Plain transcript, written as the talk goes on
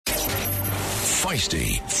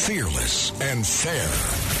Feisty, fearless, and fair.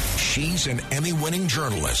 She's an Emmy-winning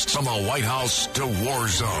journalist from the White House to war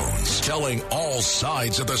zones, telling all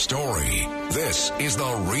sides of the story. This is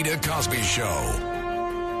The Rita Cosby Show.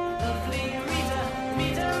 Lovely Rita,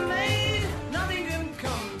 Rita May, nothing can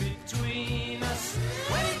come between us.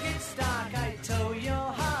 When it gets dark, I tow your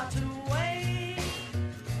heart away.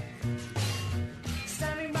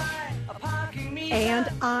 Standing by a parking meter. And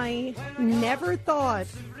I never thought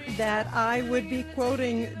that I would be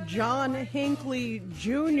quoting John Hinckley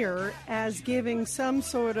Jr. as giving some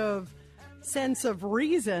sort of sense of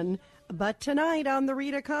reason. But tonight on The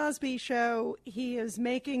Rita Cosby Show, he is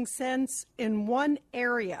making sense in one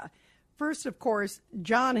area. First, of course,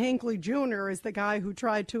 John Hinckley Jr. is the guy who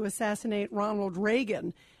tried to assassinate Ronald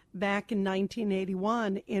Reagan back in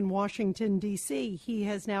 1981 in Washington, D.C. He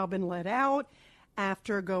has now been let out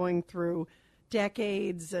after going through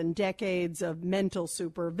decades and decades of mental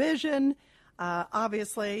supervision.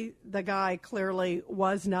 Obviously, the guy clearly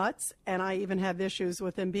was nuts, and I even have issues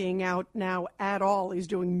with him being out now at all. He's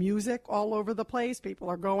doing music all over the place. People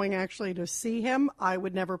are going actually to see him. I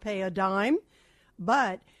would never pay a dime,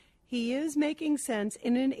 but he is making sense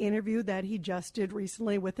in an interview that he just did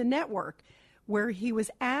recently with the network, where he was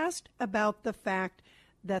asked about the fact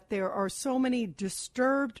that there are so many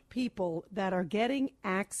disturbed people that are getting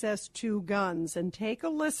access to guns. And take a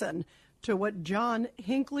listen to what John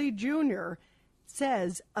Hinckley Jr.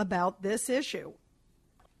 says about this issue.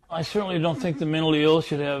 I certainly don't think the mentally ill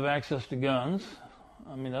should have access to guns.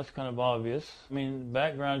 I mean, that's kind of obvious. I mean,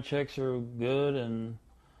 background checks are good and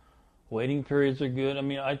waiting periods are good. I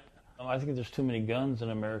mean, I think there's too many guns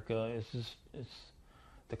in America. It's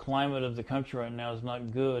the climate of the country right now is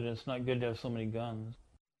not good. It's not good to have so many guns.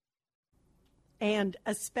 And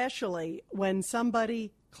especially when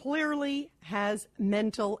somebody clearly has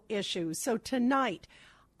mental issues. So tonight,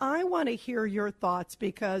 I want to hear your thoughts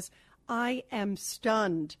because I am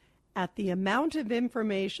stunned at the amount of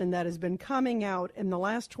information that has been coming out in the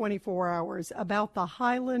last 24 hours about the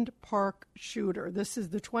Highland Park shooter. This is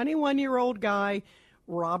the 21-year-old guy,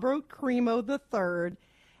 Robert Crimo III,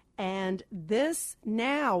 and this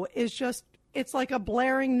now is just, it's like a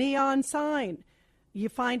blaring neon sign. You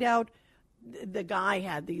find out the guy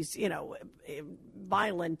had these,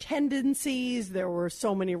 violent tendencies. There were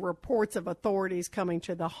so many reports of authorities coming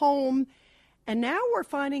to the home. And now we're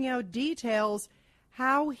finding out details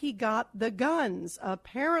how he got the guns.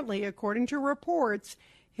 Apparently, according to reports,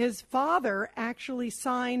 his father actually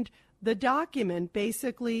signed the document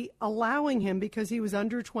basically allowing him, because he was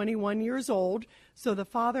under 21 years old, so the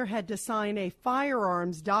father had to sign a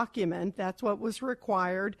firearms document. That's what was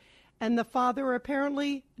required. And the father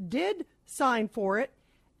apparently did sign for it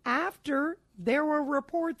after there were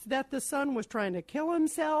reports that the son was trying to kill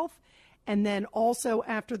himself, and then also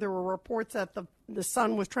after there were reports that the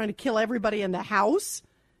son was trying to kill everybody in the house,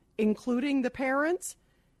 including the parents.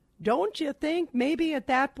 Don't you think maybe at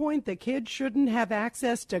that point the kid shouldn't have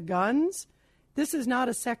access to guns? This is not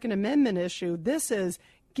a Second Amendment issue. This is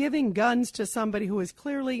giving guns to somebody who is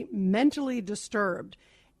clearly mentally disturbed.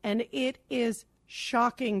 And it is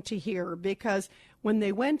shocking to hear, because when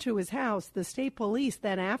they went to his house, the state police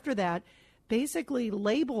then after that basically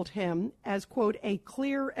labeled him as, quote, a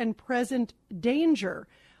clear and present danger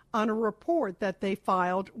on a report that they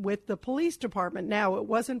filed with the police department. Now, it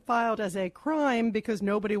wasn't filed as a crime because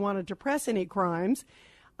nobody wanted to press any crimes,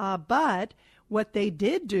 but what they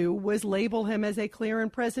did do was label him as a clear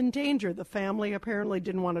and present danger. The family apparently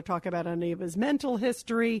didn't want to talk about any of his mental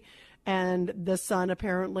history, and the son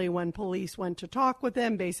apparently, when police went to talk with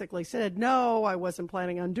him, basically said, no, I wasn't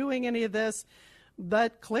planning on doing any of this.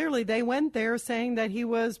 But clearly they went there saying that he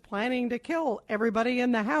was planning to kill everybody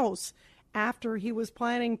in the house after he was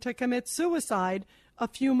planning to commit suicide a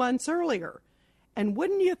few months earlier. And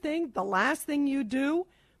wouldn't you think the last thing you do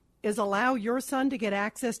is allow your son to get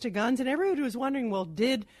access to guns? And everybody was wondering, well,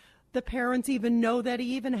 did the parents even know that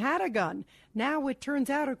he even had a gun? Now it turns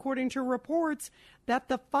out, according to reports, that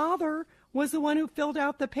the father was the one who filled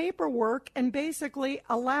out the paperwork and basically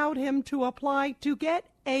allowed him to apply to get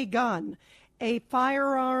a gun, a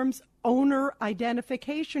firearms owner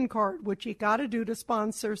identification card, which he got to do to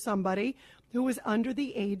sponsor somebody who was under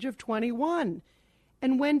the age of 21.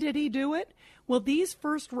 And when did he do it? Well, these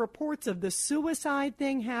first reports of the suicide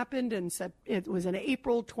thing happened it was in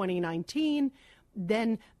April 2019.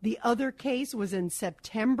 Then the other case was in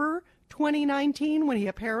September 2019 when he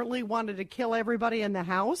apparently wanted to kill everybody in the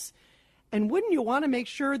house. And wouldn't you want to make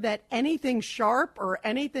sure that anything sharp or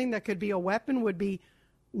anything that could be a weapon would be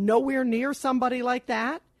nowhere near somebody like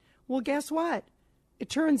that? Well, guess what? It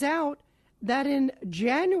turns out that in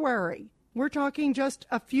January We're talking just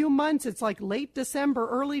a few months. It's like late December,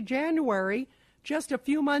 early January, just a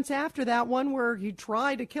few months after that one where he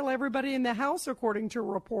tried to kill everybody in the house, according to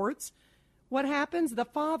reports. What happens? The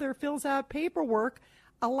father fills out paperwork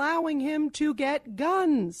allowing him to get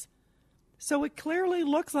guns. So it clearly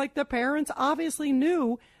looks like the parents obviously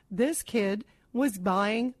knew this kid was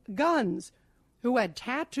buying guns, who had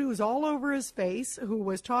tattoos all over his face, who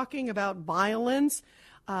was talking about violence,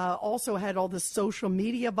 also had all this social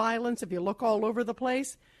media violence, if you look all over the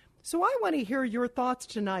place. So I want to hear your thoughts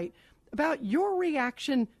tonight about your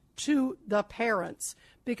reaction to the parents,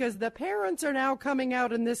 because the parents are now coming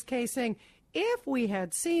out in this case saying, if we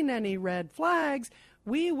had seen any red flags,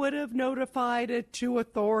 we would have notified it to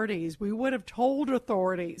authorities. We would have told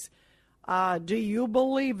authorities. Do you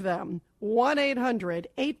believe them?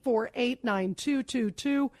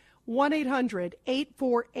 1-800-848-9222,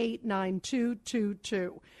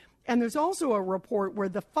 1-800-848-9222. And there's also a report where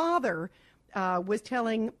the father was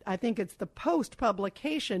telling, I think it's the Post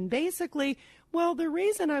publication, basically, well, the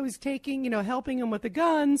reason I was helping him with the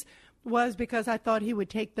guns was because I thought he would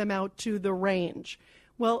take them out to the range.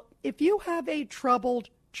 Well, if you have a troubled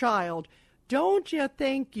child, don't you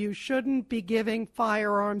think you shouldn't be giving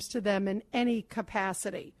firearms to them in any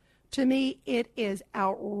capacity? To me, it is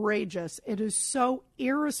outrageous. It is so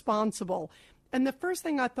irresponsible. And the first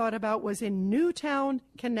thing I thought about was in Newtown,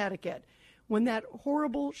 Connecticut, when that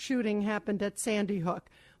horrible shooting happened at Sandy Hook.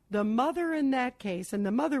 The mother in that case, and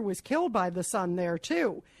the mother was killed by the son there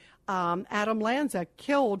too. Adam Lanza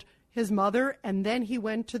killed his mother, and then he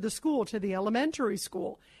went to the school, to the elementary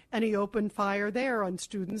school, and he opened fire there on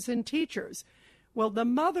students and teachers. Well, the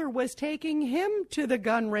mother was taking him to the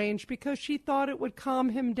gun range because she thought it would calm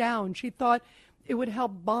him down. She thought it would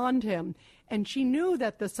help bond him. And she knew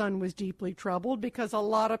that the son was deeply troubled because a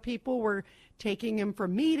lot of people were taking him for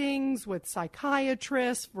meetings with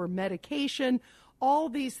psychiatrists, for medication, all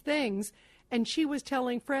these things. And she was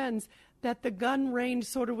telling friends that the gun range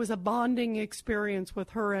sort of was a bonding experience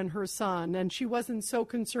with her and her son, and she wasn't so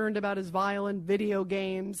concerned about his violent video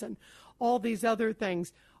games and all these other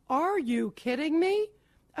things. Are you kidding me?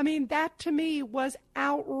 I mean, that to me was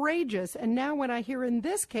outrageous. And now when I hear in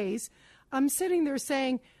this case, I'm sitting there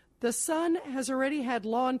saying the son has already had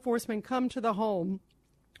law enforcement come to the home.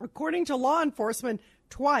 According to law enforcement,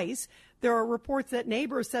 twice, there are reports that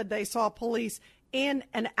neighbors said they saw police in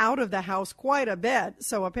and out of the house quite a bit.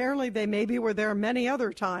 So apparently they maybe were there many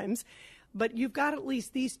other times. But you've got at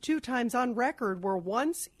least these two times on record where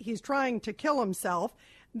once he's trying to kill himself,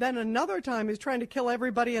 then another time he's trying to kill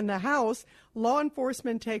everybody in the house. Law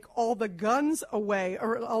enforcement take all the guns away,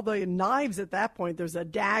 or all the knives at that point. There's a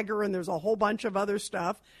dagger and there's a whole bunch of other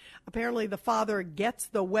stuff. Apparently the father gets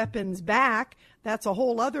the weapons back. That's a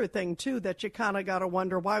whole other thing, too, that you kind of got to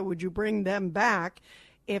wonder, why would you bring them back?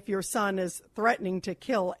 If your son is threatening to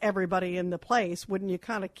kill everybody in the place, wouldn't you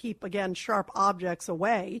kind of keep, again, sharp objects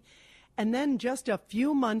away? And then just a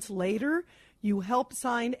few months later, you help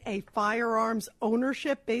sign a firearms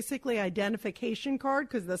ownership, basically identification card,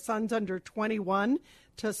 because the son's under 21,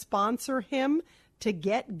 to sponsor him to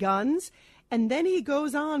get guns. And then he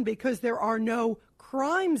goes on, because there are no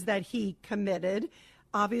crimes that he committed,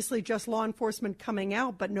 obviously just law enforcement coming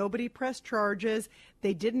out, but nobody pressed charges.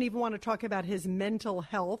 They didn't even want to talk about his mental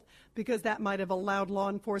health because that might have allowed law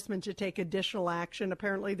enforcement to take additional action.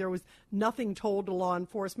 Apparently there was nothing told to law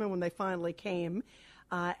enforcement when they finally came.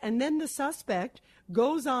 And then the suspect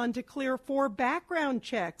goes on to clear 4 background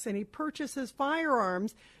checks, and he purchases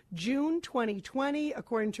firearms June 2020,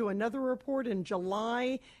 according to another report, in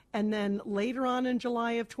July, and then later on in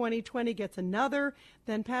July of 2020 gets another,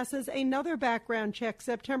 then passes another background check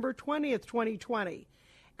September 20th, 2020.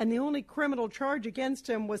 And the only criminal charge against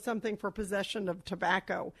him was something for possession of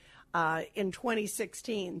tobacco in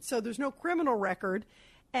 2016. So there's no criminal record.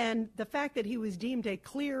 And the fact that he was deemed a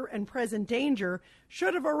clear and present danger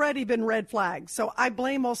should have already been red flags. So I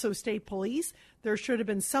blame also state police. There should have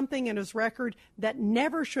been something in his record that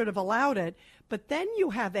never should have allowed it. But then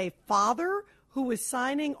you have a father who is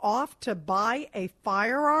signing off to buy a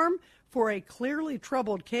firearm for a clearly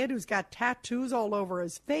troubled kid who's got tattoos all over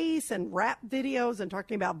his face and rap videos and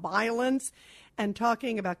talking about violence and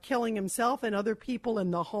talking about killing himself and other people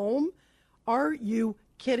in the home. Are you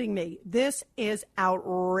kidding me? This is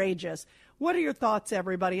outrageous. What are your thoughts,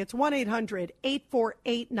 everybody? It's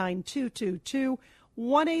 1-800-848-9222,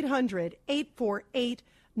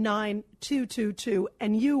 1-800-848-9222,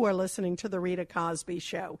 and you are listening to The Rita Cosby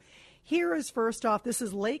Show. Here is first off, this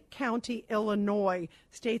is Lake County, Illinois,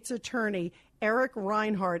 State's Attorney Eric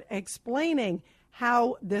Reinhardt explaining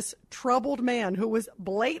how this troubled man who was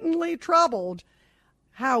blatantly troubled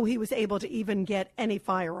how he was able to even get any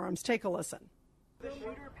firearms. Take a listen. The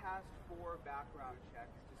shooter passed 4 background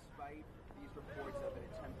checks despite these reports of an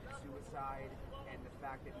attempted suicide and the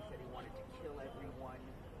fact that he said he wanted to kill everyone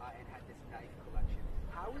and had this knife collection.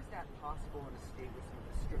 How is that possible in a state with some of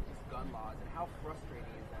the strictest gun laws, and how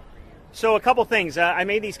frustrating is that for you? So a couple things. I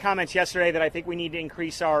made these comments yesterday that I think we need to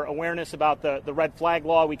increase our awareness about the red flag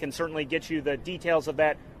law. We can certainly get you the details of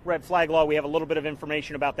that red flag law. We have a little bit of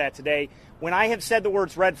information about that today. When I have said the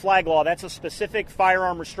words red flag law, that's a specific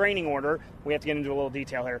firearm restraining order. We have to get into a little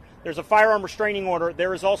detail here. There's a firearm restraining order.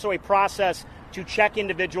 There is also a process to check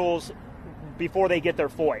individuals before they get their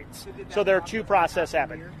FOIDs. So there are 2 processes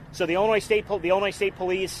happen. So the Illinois State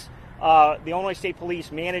Police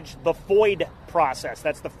manage the FOID process.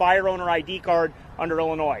 That's the fire owner ID card under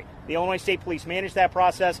Illinois. The Illinois State Police manage that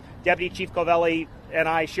process. Deputy Chief Covelli and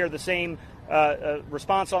I share the same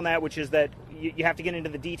response on that, which is that you have to get into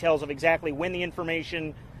the details of exactly when the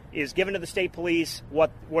information is given to the state police,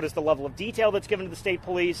 what is the level of detail that's given to the state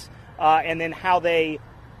police, and then how they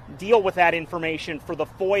deal with that information for the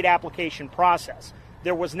FOID application process.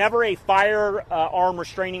 There was never a firearm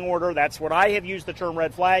restraining order. That's what I have used the term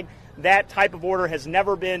red flag. That type of order has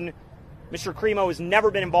never been, Mr. Crimo has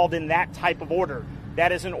never been involved in that type of order.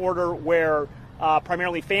 That is an order where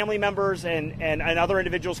primarily family members and other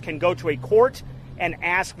individuals can go to a court and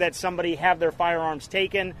ask that somebody have their firearms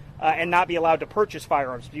taken and not be allowed to purchase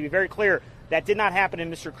firearms. To be very clear, that did not happen in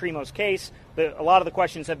Mr. Crimo's case. A lot of the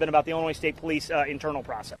questions have been about the Illinois State Police internal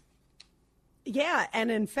process. Yeah,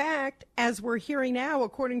 and in fact, as we're hearing now,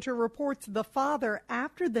 according to reports, the father,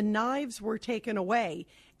 after the knives were taken away,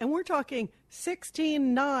 and we're talking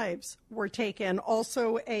 16 knives were taken,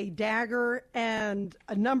 also a dagger and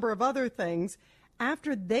a number of other things.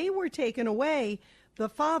 After they were taken away, the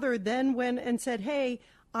father then went and said, hey,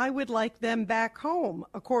 I would like them back home,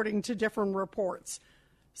 according to different reports.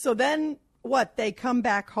 So then what? They come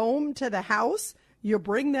back home to the house? You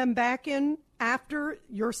bring them back in after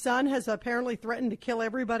your son has apparently threatened to kill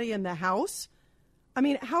everybody in the house? I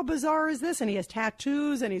mean, how bizarre is this? And he has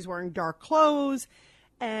tattoos and he's wearing dark clothes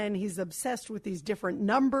and he's obsessed with these different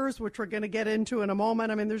numbers, which we're going to get into in a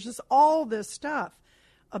moment. I mean, there's just all this stuff.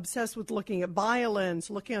 Obsessed with looking at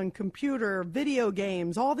violence, looking on computer, video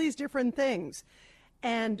games, all these different things.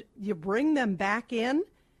 And you bring them back in.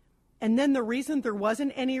 And then the reason there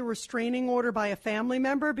wasn't any restraining order by a family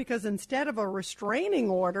member, because instead of a restraining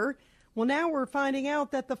order, well, now we're finding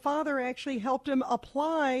out that the father actually helped him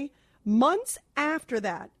apply months after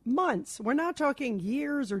that. Months. We're not talking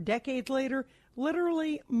years or decades later,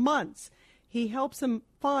 literally months. He helps him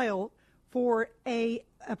file for a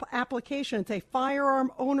application. It's a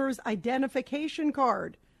firearm owner's identification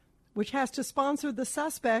card, which has to sponsor the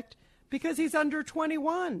suspect because he's under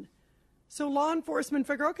 21. So law enforcement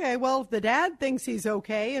figure, okay, well, if the dad thinks he's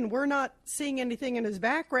okay and we're not seeing anything in his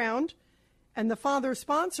background and the father's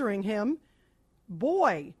sponsoring him,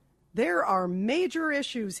 boy, there are major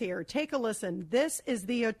issues here. Take a listen. This is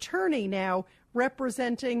the attorney now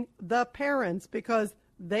representing the parents because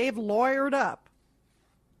they've lawyered up.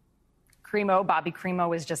 Bobby Crimo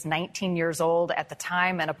was just 19 years old at the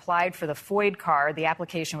time and applied for the FOID card. The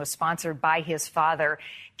application was sponsored by his father.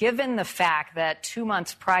 Given the fact that 2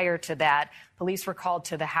 months prior to that, police were called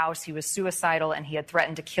to the house, he was suicidal and he had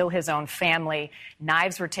threatened to kill his own family.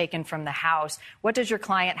 Knives were taken from the house. What does your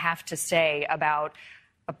client have to say about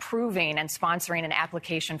approving and sponsoring an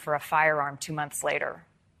application for a firearm 2 months later?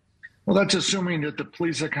 Well, that's assuming that the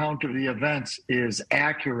police account of the events is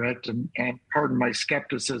accurate, and pardon my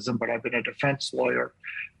skepticism, but I've been a defense lawyer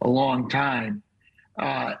a long time.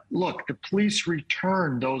 Look, the police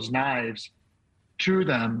returned those knives to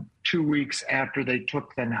them 2 weeks after they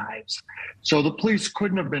took the knives. So the police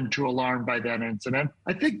couldn't have been too alarmed by that incident.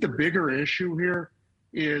 I think the bigger issue here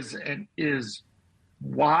is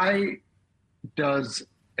why does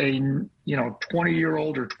a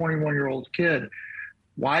 20-year-old or 21-year-old kid,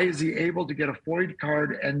 why is he able to get a FOID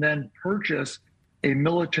card and then purchase a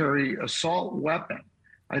military assault weapon?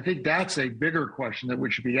 I think that's a bigger question that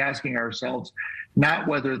we should be asking ourselves, not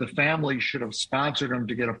whether the family should have sponsored him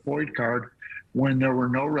to get a FOID card when there were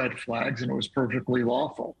no red flags and it was perfectly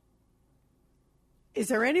lawful. Is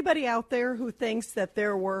there anybody out there who thinks that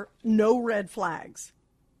there were no red flags?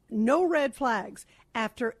 No red flags.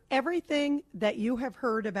 After everything that you have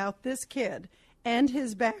heard about this kid and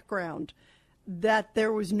his background, that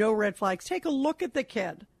there was no red flags. Take a look at the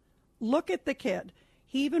kid. Look at the kid.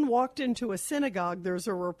 He even walked into a synagogue. There's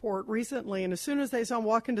a report recently, and as soon as they saw him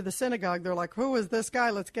walk into the synagogue, they're like, who is this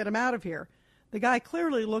guy? Let's get him out of here. The guy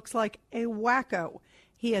clearly looks like a wacko.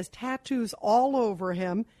 He has tattoos all over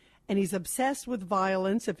him, and he's obsessed with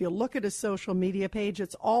violence. If you look at his social media page,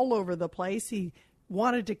 it's all over the place. He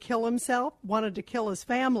wanted to kill himself, wanted to kill his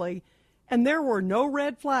family, and there were no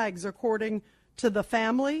red flags, according to the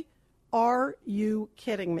family. Are you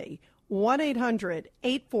kidding me?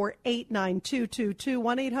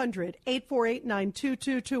 1-800-848-9222,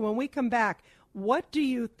 1-800-848-9222. When we come back, what do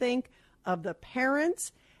you think of the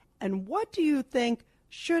parents, and what do you think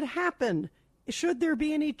should happen? Should there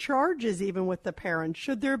be any charges even with the parents?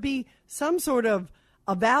 Should there be some sort of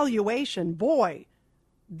evaluation? Boy,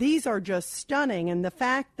 these are just stunning. And the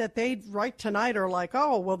fact that they right tonight are like,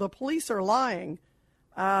 oh, well, the police are lying.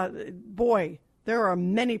 Boy, there are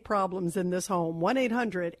many problems in this home.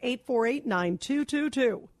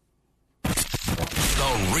 1-800-848-9222.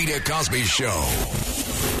 The Rita Cosby Show.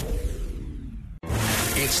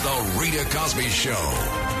 It's the Rita Cosby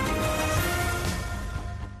Show.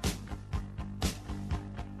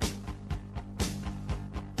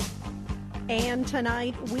 And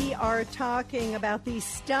tonight we are talking about the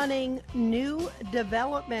stunning new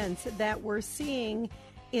developments that we're seeing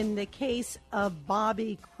in the case of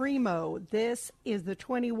Bobby Crimo. This is the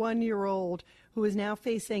 21-year-old who is now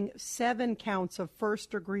facing 7 counts of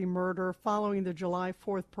first-degree murder following the July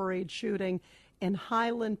 4th parade shooting in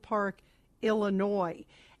Highland Park, Illinois.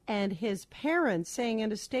 And his parents saying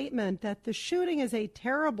in a statement that the shooting is a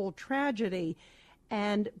terrible tragedy.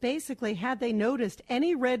 And basically, had they noticed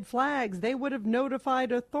any red flags, they would have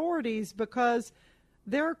notified authorities because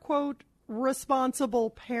they're, quote,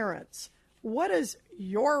 responsible parents. What is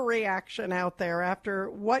your reaction out there after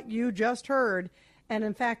what you just heard? And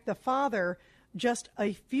in fact, the father, just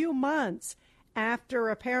a few months after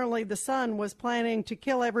apparently the son was planning to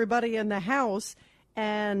kill everybody in the house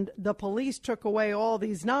and the police took away all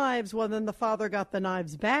these knives, well, then the father got the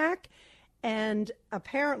knives back and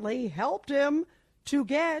apparently helped him to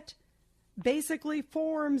get basically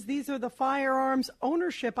forms. These are the firearms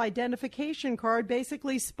ownership identification card,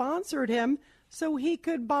 basically sponsored him so he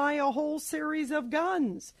could buy a whole series of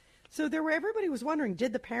guns. So everybody was wondering,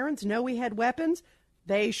 did the parents know he had weapons?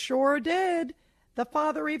 They sure did. The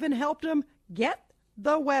father even helped him get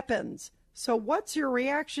the weapons. So what's your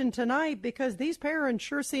reaction tonight? Because these parents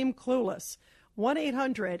sure seem clueless.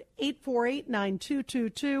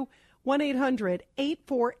 1-800-848-9222,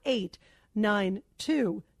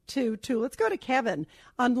 1-800-848-9222. Let's go to Kevin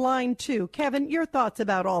on line 2. Kevin, your thoughts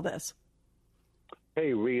about all this?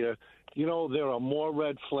 Hey, Rita. You know, there are more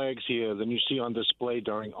red flags here than you see on display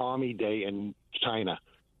during Army Day in China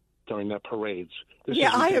during their parades.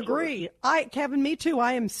 I agree. Kevin, me too.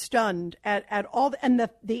 I am stunned at all, and the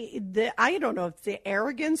I don't know if it's the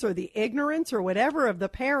arrogance or the ignorance or whatever of the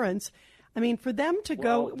parents. I mean, for them to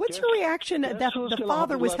go, what's your reaction that the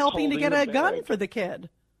father was helping to get a gun for the kid?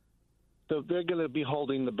 They're going to be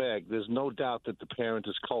holding the bag. There's no doubt that the parent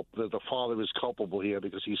is that the father is culpable here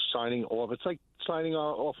because he's signing off. It's like signing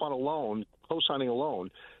off on a loan, co-signing a loan.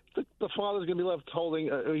 The father's going to be left holding.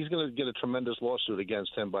 He's going to get a tremendous lawsuit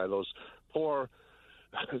against him by those poor.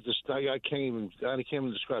 I can't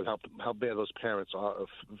even describe how bad those parents are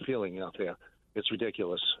feeling out there. It's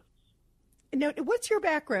ridiculous. Now, what's your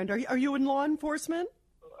background? Are you in law enforcement?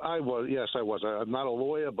 I was. Yes, I was. I'm not a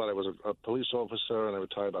lawyer, but I was a police officer, and I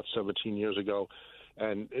retired about 17 years ago.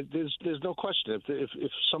 And there's no question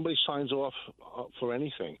if somebody signs off for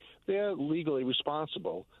anything, they're legally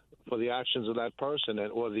responsible for the actions of that person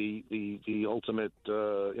or the ultimate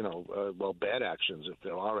bad actions if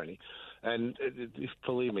there are any. And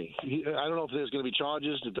believe me, I don't know if there's going to be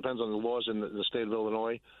charges. It depends on the laws in the state of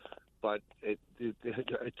Illinois, but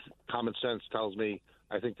common sense tells me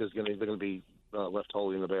I think they're going to be left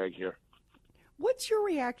holding the bag here. What's your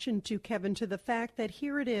reaction to, Kevin, to the fact that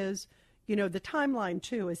here it is, the timeline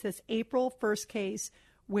too, is this April 1st case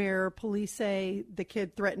where police say the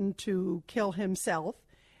kid threatened to kill himself.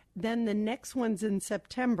 Then the next one's in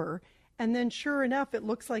September. And then sure enough, it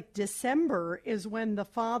looks like December is when the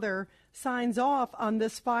father signs off on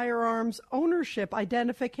this firearms ownership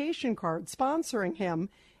identification card sponsoring him.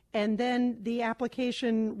 And then the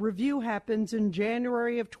application review happens in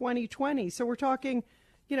January of 2020. So we're talking,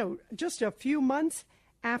 just a few months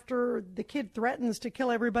after the kid threatens to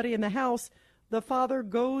kill everybody in the house, the father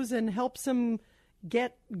goes and helps him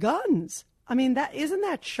get guns. I mean, isn't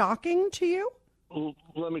that shocking to you? Well,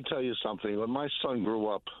 let me tell you something. When my son grew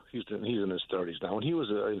up, he's in his 30s now. When he was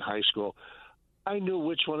in high school, I knew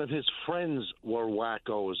which one of his friends were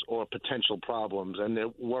wackos or potential problems, and there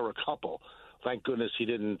were a couple. Thank goodness he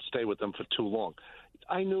didn't stay with them for too long.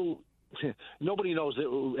 I knew nobody knows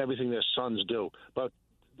everything their sons do, but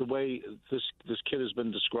the way this kid has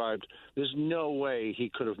been described, there's no way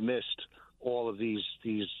he could have missed all of these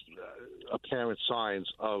apparent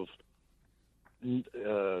signs of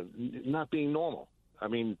not being normal. I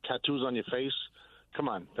mean, tattoos on your face. Come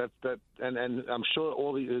on, and I'm sure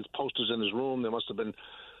all his posters in his room. There must have been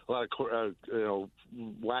a lot of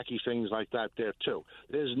wacky things like that there too.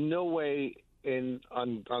 There's no way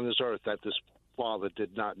on this earth that this father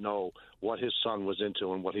did not know what his son was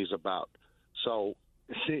into and what he's about. So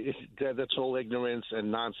that's all ignorance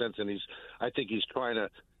and nonsense, and I think he's trying to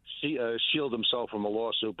shield himself from a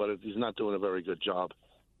lawsuit, but he's not doing a very good job.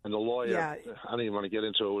 And the lawyer, I don't even want to get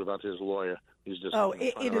into it about his lawyer. He's just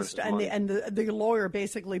it is, and the lawyer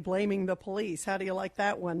basically blaming the police. How do you like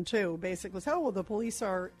that one too? Basically, the police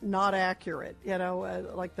are not accurate.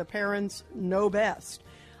 Like the parents know best.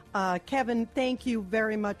 Kevin, thank you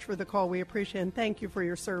very much for the call. We appreciate it, and thank you for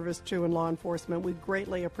your service too in law enforcement. We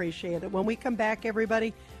greatly appreciate it. When we come back,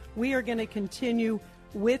 everybody, we are going to continue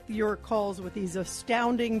with your calls with these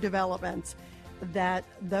astounding developments that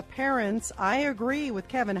the parents, I agree with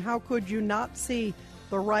Kevin, how could you not see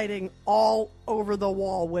the writing all over the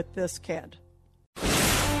wall with this kid?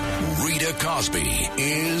 Rita Cosby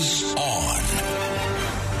is on.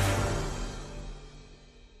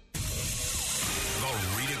 The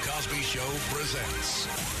Rita Cosby Show presents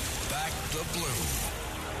Back the Blue.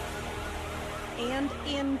 And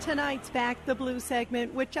in tonight's Back the Blue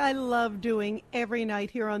segment, which I love doing every night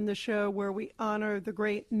here on the show, where we honor the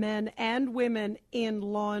great men and women in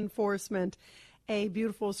law enforcement, a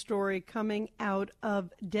beautiful story coming out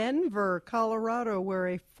of Denver, Colorado, where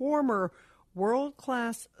a former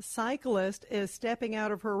world-class cyclist is stepping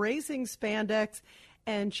out of her racing spandex,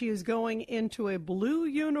 and she is going into a blue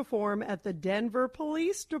uniform at the Denver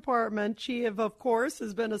Police Department. She, of course,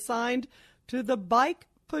 has been assigned to the Bike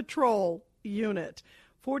Patrol unit.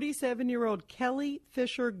 47-year-old Kelly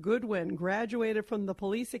Fisher Goodwin graduated from the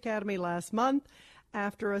police academy last month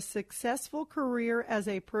after a successful career as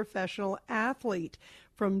a professional athlete.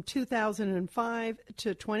 From 2005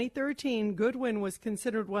 to 2013, Goodwin was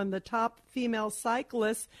considered one of the top female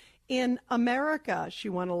cyclists in America. She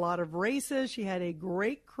won a lot of races. She had a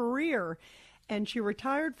great career, and she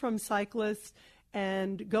retired from cyclists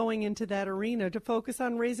and going into that arena to focus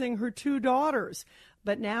on raising her two daughters.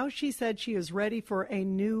 But now she said she is ready for a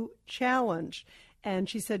new challenge. And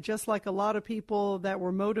she said, just like a lot of people that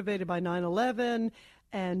were motivated by 9/11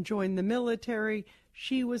 and joined the military,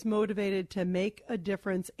 she was motivated to make a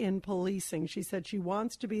difference in policing. She said she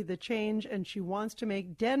wants to be the change, and she wants to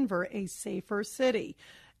make Denver a safer city.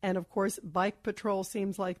 And, of course, Bike Patrol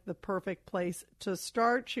seems like the perfect place to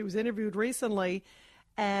start. She was interviewed recently,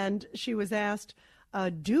 and she was asked,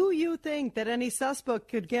 do you think that any suspect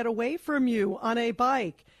could get away from you on a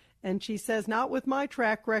bike? And she says, not with my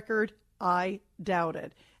track record. I doubt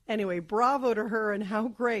it. Anyway, bravo to her, and how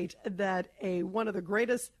great that one of the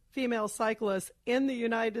greatest female cyclists in the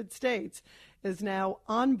United States is now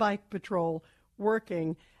on Bike Patrol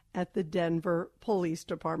working at the Denver Police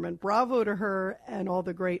Department. Bravo to her and all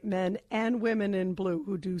the great men and women in blue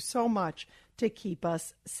who do so much to keep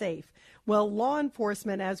us safe. Well, law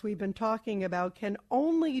enforcement, as we've been talking about, can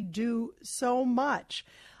only do so much.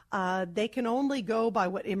 They can only go by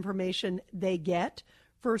what information they get,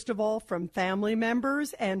 first of all, from family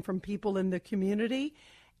members and from people in the community.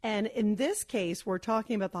 And in this case, we're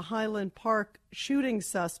talking about the Highland Park shooting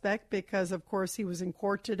suspect because, of course, he was in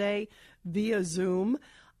court today via Zoom.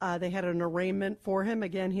 They had an arraignment for him.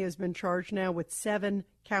 Again, he has been charged now with 7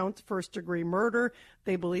 counts, first-degree murder.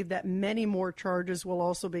 They believe that many more charges will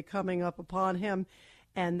also be coming up upon him,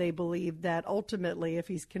 and they believe that ultimately, if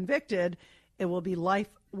he's convicted, it will be life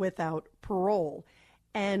without parole.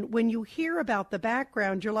 And when you hear about the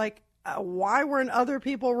background, you're like, why weren't other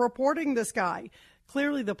people reporting this guy?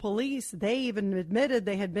 Clearly, the police, they even admitted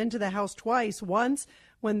they had been to the house twice, once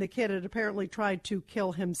when the kid had apparently tried to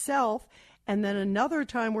kill himself, and then another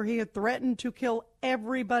time where he had threatened to kill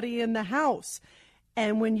everybody in the house.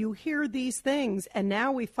 And when you hear these things, and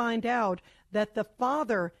now we find out that the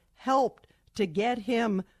father helped to get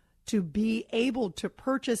him to be able to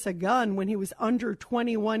purchase a gun when he was under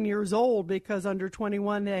 21 years old, because under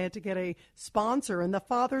 21 they had to get a sponsor, and the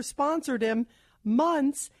father sponsored him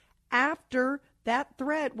months after that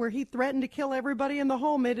threat where he threatened to kill everybody in the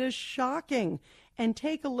home. It is shocking. And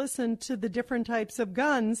take a listen to the different types of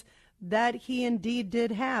guns that he indeed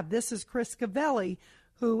did have. This is Chris Cavelli,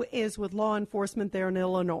 who is with law enforcement there in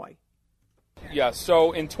Illinois. Yeah,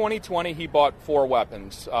 so in 2020, he bought 4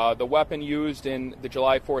 weapons. The weapon used in the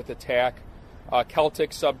July 4th attack, a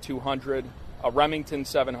Celtic Sub 200, a Remington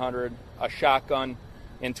 700, a shotgun.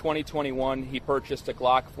 In 2021, he purchased a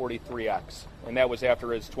Glock 43X, and that was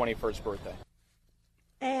after his 21st birthday.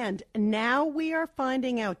 And now we are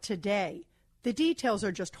finding out today the details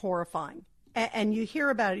are just horrifying. And you hear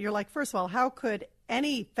about it, you're like, first of all, how could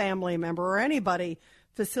any family member or anybody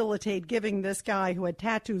facilitate giving this guy who had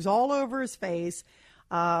tattoos all over his face,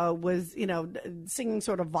 was, singing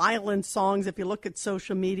sort of violent songs. If you look at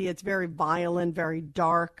social media, it's very violent, very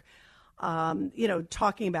dark,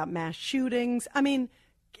 talking about mass shootings. I mean,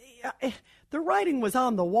 the writing was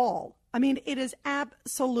on the wall. I mean, it is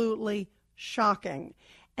absolutely shocking.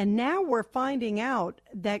 And now we're finding out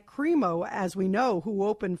that Crimo, as we know, who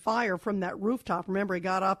opened fire from that rooftop, remember he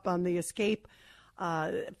got up on the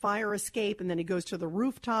fire escape, and then he goes to the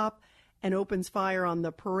rooftop and opens fire on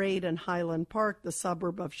the Parade in Highland Park, the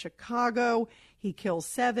suburb of Chicago. He kills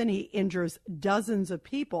 7. He injures dozens of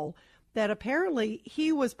people. That apparently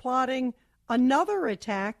he was plotting another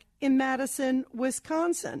attack in Madison,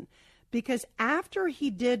 Wisconsin. Because after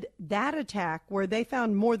he did that attack where they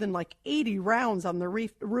found more than 80 rounds on the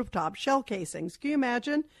rooftop, shell casings, can you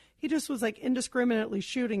imagine? He just was indiscriminately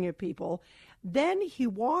shooting at people. Then he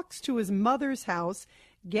walks to his mother's house,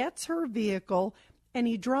 gets her vehicle, and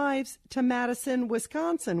he drives to Madison,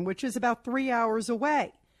 Wisconsin, which is about 3 hours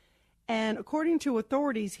away. And according to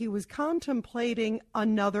authorities, he was contemplating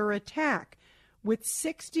another attack with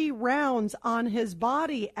 60 rounds on his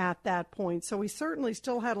body at that point. So he certainly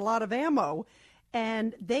still had a lot of ammo.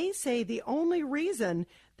 And they say the only reason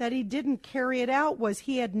that he didn't carry it out was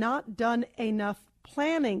he had not done enough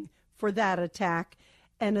planning for that attack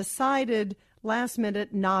and decided last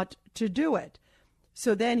minute not to do it.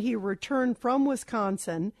 So then he returned from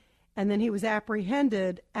Wisconsin, and then he was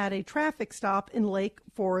apprehended at a traffic stop in Lake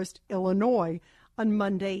Forest, Illinois on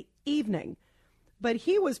Monday evening. But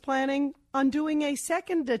he was planning on doing a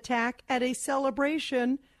second attack at a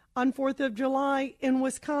celebration on 4th of July in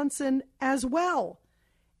Wisconsin as well.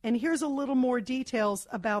 And here's a little more details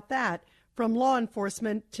about that from law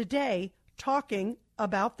enforcement today talking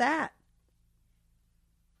about that.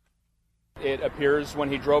 It appears when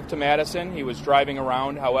he drove to Madison, he was driving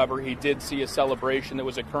around. However, he did see a celebration that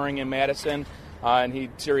was occurring in Madison, and he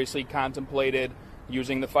seriously contemplated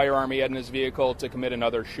using the firearm he had in his vehicle to commit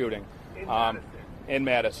another shooting in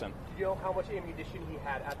Madison. Do you know how much ammunition he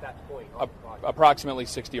had at that point? Approximately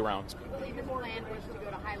 60 rounds. Do you believe his plan was to go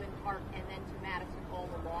to Highland Park and then to Madison all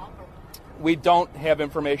along? We don't have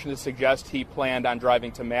information to suggest he planned on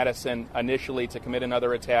driving to Madison initially to commit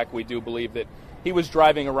another attack. We do believe that he was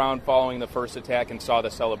driving around following the first attack and saw the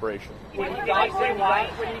celebration. When he got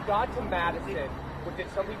to Madison, did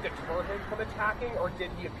something deter him from attacking, or did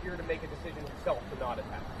he appear to make a decision himself to not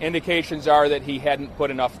attack? Indications are that he hadn't put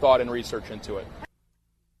enough thought and research into it.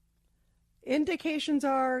 Indications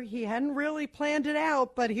are he hadn't really planned it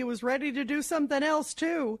out, but he was ready to do something else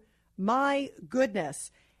too. My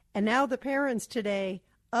goodness. And now the parents today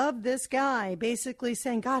of this guy basically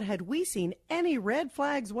saying, God, had we seen any red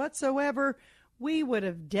flags whatsoever, we would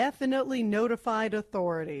have definitely notified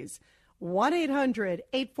authorities.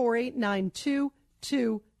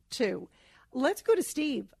 1-800-848-9222. Let's go to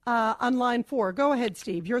Steve on line 4. Go ahead,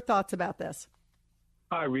 Steve. Your thoughts about this.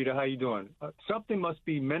 Hi, Rita. How you doing? Something must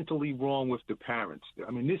be mentally wrong with the parents.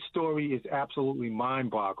 I mean, this story is absolutely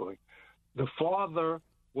mind-boggling. The father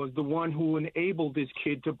was the one who enabled this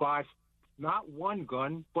kid to buy not one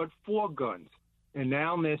gun, but 4 guns. And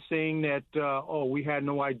now they're saying that, we had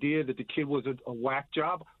no idea that the kid was a whack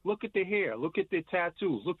job. Look at the hair. Look at the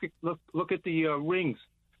tattoos. Look at the rings.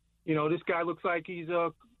 This guy looks like he's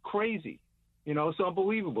crazy. It's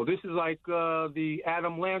unbelievable. This is like the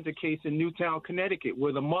Adam Lanza case in Newtown, Connecticut,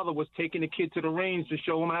 where the mother was taking the kid to the range to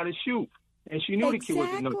show him how to shoot. And she knew the kid was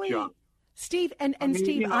a nut job. Steve,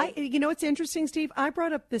 Steve, it's interesting, Steve, I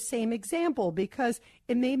brought up the same example because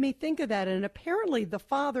it made me think of that. And apparently the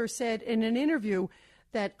father said in an interview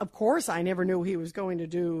that, of course, I never knew he was going to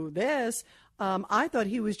do this. I thought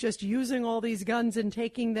he was just using all these guns and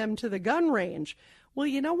taking them to the gun range. Well,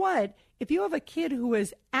 you know what? If you have a kid who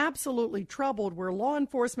is absolutely troubled, where law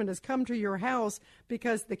enforcement has come to your house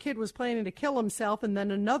because the kid was planning to kill himself, and then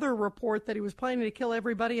another report that he was planning to kill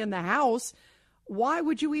everybody in the house, why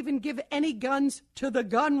would you even give any guns to the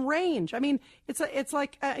gun range? I mean, it's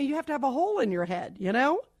like you have to have a hole in your head,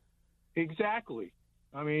 Exactly.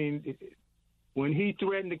 I mean, when he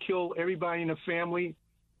threatened to kill everybody in the family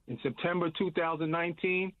in September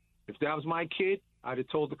 2019, if that was my kid, I'd have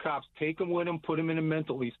told the cops, take him with him, put him in a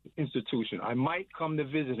mental institution. I might come to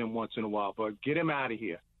visit him once in a while, but get him out of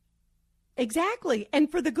here. Exactly. And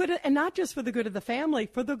for the good, and not just for the good of the family,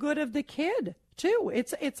 for the good of the kid, too.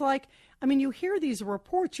 It's like, I mean, you hear these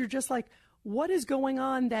reports, you're just like, what is going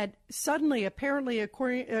on that suddenly, apparently,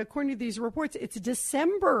 according to these reports, it's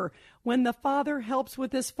December when the father helps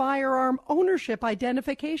with this firearm ownership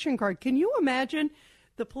identification card. Can you imagine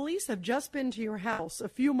The police have just been to your house a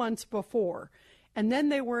few months before, and then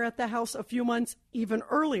they were at the house a few months even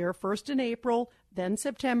earlier, first in April, then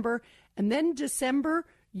September, and then December.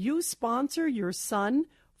 You sponsor your son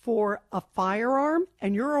for a firearm,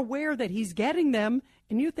 and you're aware that he's getting them,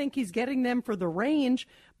 and you think he's getting them for the range,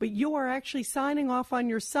 but you are actually signing off on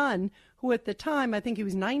your son, who at the time, I think he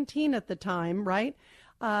was 19 at the time, right?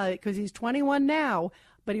 Because he's 21 now,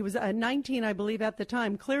 but he was 19, I believe, at the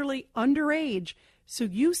time, clearly underage. So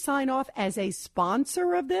you sign off as a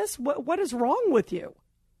sponsor of this? What is wrong with you?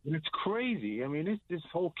 It's crazy. I mean, this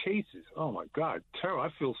whole case is, oh my God, terror. I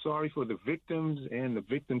feel sorry for the victims and the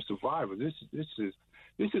victim survivors. This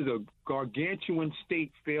is a gargantuan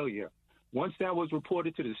state failure. Once that was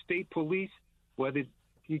reported to the state police, whether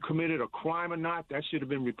he committed a crime or not, that should have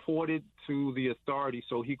been reported to the authorities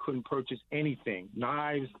so he couldn't purchase anything,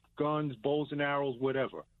 knives, guns, bows and arrows,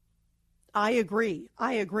 whatever. I agree.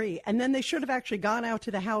 And then they should have actually gone out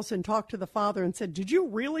to the house and talked to the father and said, did you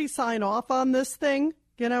really sign off on this thing?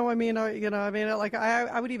 I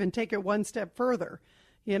would even take it one step further.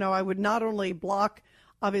 I would not only block,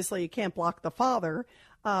 obviously you can't block the father,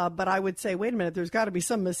 but I would say, wait a minute, there's got to be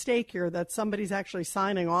some mistake here that somebody's actually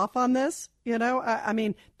signing off on this.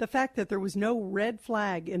 The fact that there was no red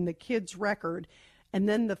flag in the kid's record, and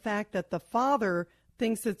then the fact that the father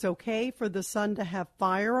thinks it's okay for the son to have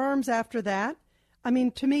firearms after that.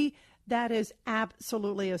 To me, that is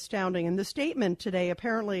absolutely astounding. And the statement today,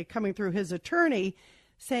 apparently coming through his attorney,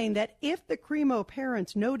 saying that if the Crimo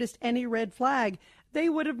parents noticed any red flag, they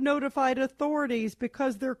would have notified authorities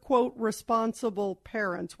because they're, quote, responsible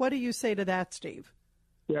parents. What do you say to that, Steve?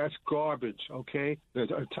 That's garbage, okay?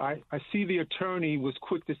 I see the attorney was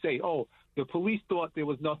quick to say, oh, the police thought there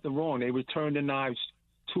was nothing wrong. They returned the knives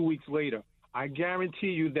 2 weeks later. I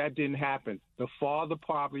guarantee you that didn't happen. The father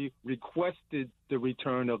probably requested the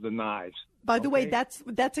return of the knives. By the way, that's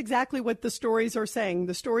exactly what the stories are saying.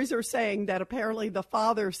 The stories are saying that apparently the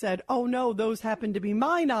father said, oh, no, those happen to be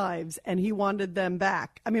my knives, and he wanted them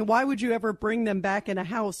back. Why would you ever bring them back in a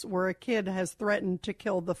house where a kid has threatened to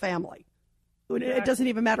kill the family? It doesn't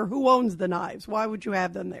even matter who owns the knives. Why would you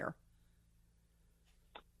have them there?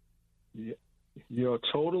 You're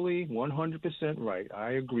totally 100% right.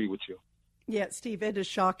 I agree with you. Yeah, Steve, it is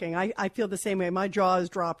shocking. I feel the same way. My jaw is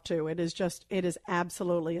dropped, too. It is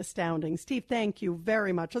absolutely astounding. Steve, thank you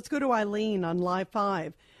very much. Let's go to Eileen on Live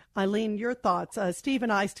 5. Eileen, your thoughts. Steve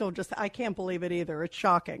and I I can't believe it either. It's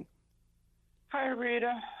shocking. Hi,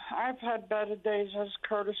 Rita. I've had better days, as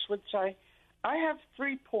Curtis would say. I have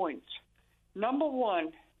 3 points. Number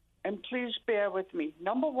one, and please bear with me.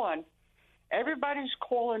 Number one, everybody's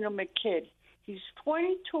calling him a kid. He's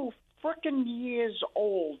 22 frickin' years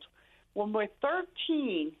old. When we're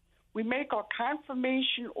 13, we make our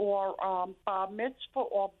confirmation or bar mitzvah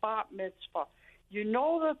or bat mitzvah. You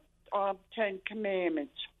know the 10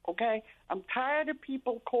 Commandments, okay? I'm tired of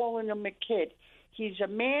people calling him a kid. He's a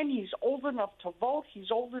man. He's old enough to vote.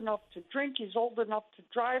 He's old enough to drink. He's old enough to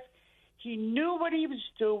drive. He knew what he was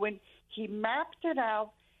doing. He mapped it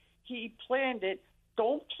out. He planned it.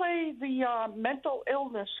 Don't play the mental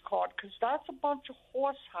illness card because that's a bunch of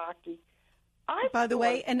horse hockey. By the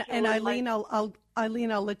way, and Eileen, I'll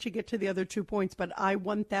let you get to the other 2 points, but I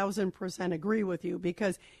 1,000% agree with you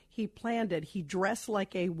because he planned it. He dressed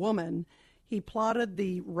like a woman. He plotted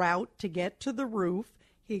the route to get to the roof.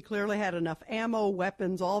 He clearly had enough ammo,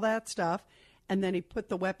 weapons, all that stuff, and then he put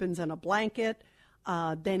the weapons in a blanket.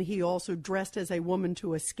 Then he also dressed as a woman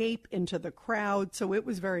to escape into the crowd. So it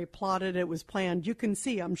was very plotted. It was planned. You can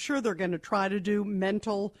see, I'm sure they're going to try to do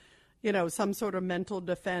some sort of mental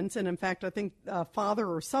defense. And in fact, I think father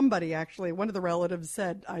or somebody actually, one of the relatives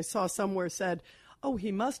said, I saw somewhere said, oh,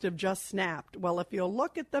 he must have just snapped. Well, if you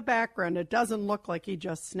look at the background, it doesn't look like he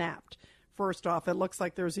just snapped. First off, it looks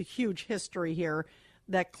like there's a huge history here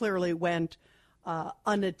that clearly went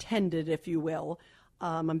unattended, if you will.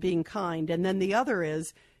 I'm being kind. And then the other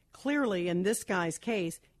is clearly in this guy's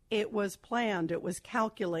case, it was planned. It was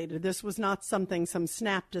calculated. This was not some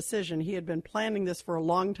snap decision. He had been planning this for a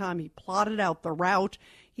long time. He plotted out the route.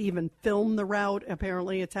 He even filmed the route.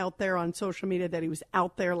 Apparently, it's out there on social media that he was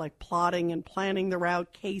out there like plotting and planning the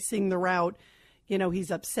route, casing the route.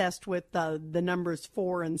 He's obsessed with the numbers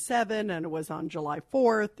 4 and 7, and it was on July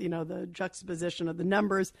 4th, the juxtaposition of the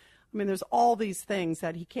numbers. There's all these things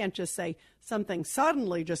that he can't just say something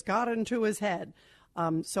suddenly just got into his head.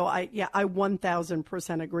 So I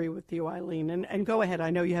 1,000% agree with you, Eileen. And go ahead. I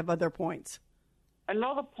know you have other points.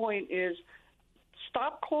 Another point is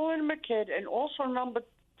stop calling him a kid. And also number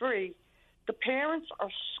 3, the parents are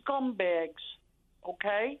scumbags,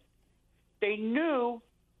 okay? They knew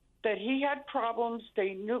that he had problems.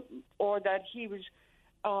 They knew, or that he was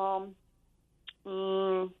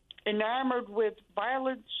enamored with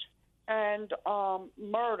violence and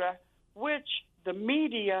murder, which the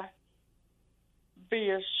media,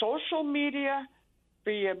 via social media,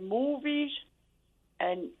 via movies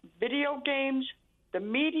and video games, the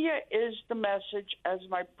media is the message, as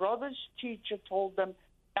my brother's teacher told them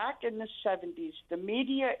back in the 70s. The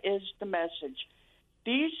media is the message.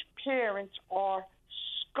 These parents are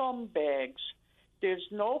scumbags. There's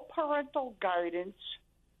no parental guidance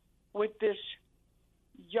with this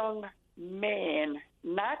young man,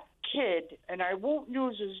 not kid, and I won't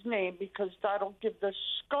use his name because that'll give the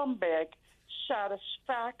scumbag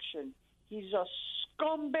satisfaction. He's a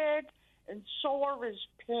scumbag, and so are his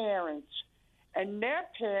parents. And their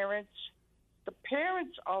parents, the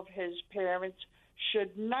parents of his parents,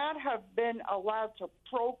 should not have been allowed to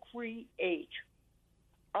procreate.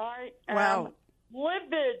 I am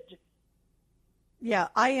livid. Yeah,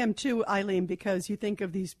 I am too, Eileen, because you think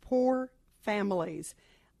of these poor families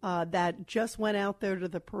that just went out there to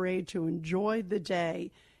the parade to enjoy the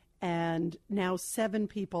day, and now 7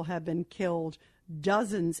 people have been killed,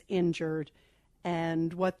 dozens injured,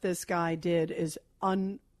 and what this guy did is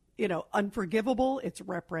unforgivable. It's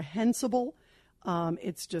reprehensible.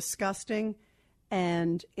 It's disgusting.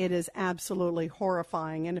 And it is absolutely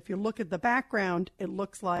horrifying. And if you look at the background, it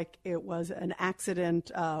looks like it was an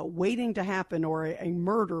accident waiting to happen, or a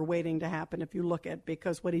murder waiting to happen, if you look at,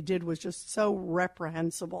 because what he did was just so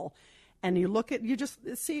reprehensible. And you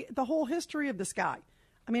just see the whole history of this guy.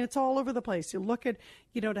 I mean, it's all over the place. You look at,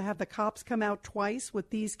 to have the cops come out twice with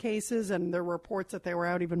these cases, and there are reports that they were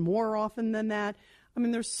out even more often than that. I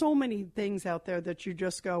mean, there's so many things out there that you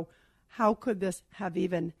just go, how could this have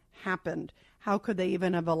even happened? How could they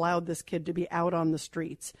even have allowed this kid to be out on the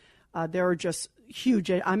streets? There are just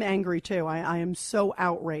huge. I'm angry, too. I am so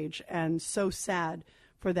outraged and so sad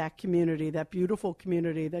for that community, that beautiful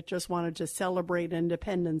community that just wanted to celebrate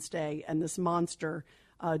Independence Day, and this monster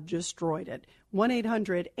destroyed it.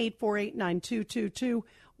 1-800-848-9222,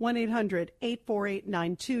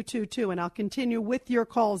 1-800-848-9222. And I'll continue with your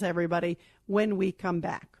calls, everybody, when we come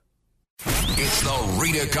back. It's the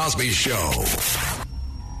Rita Cosby Show.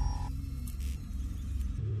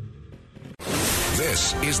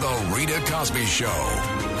 This is the Rita Cosby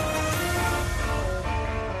Show.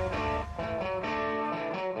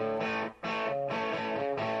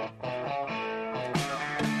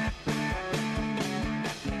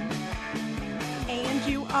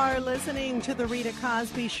 Listening to the Rita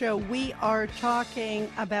Cosby Show. We are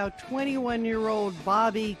talking about 21-year-old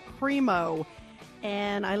Bobby Crimo.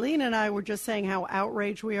 And Eileen and I were just saying how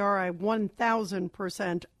outraged we are. I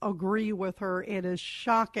 1,000% agree with her. It is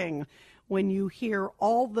shocking when you hear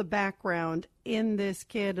all the background in this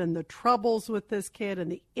kid and the troubles with this kid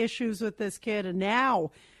and the issues with this kid. And now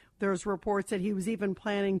there's reports that he was even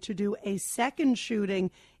planning to do a second shooting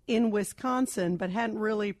in Wisconsin, but hadn't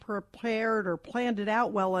really prepared or planned it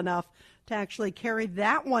out well enough to actually carry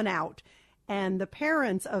that one out. And the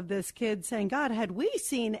parents of this kid saying, God, had we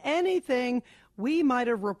seen anything, we might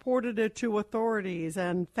have reported it to authorities.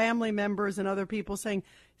 And family members and other people saying,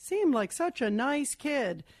 seemed like such a nice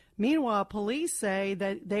kid. Meanwhile, police say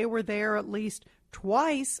that they were there at least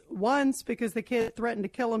twice, once because the kid threatened to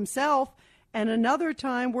kill himself, and another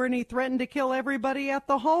time when he threatened to kill everybody at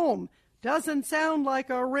the home. Doesn't sound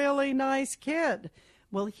like a really nice kid.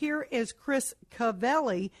 Well, here is Chris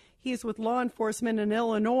Cavelli. He's with law enforcement in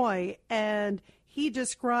Illinois, and he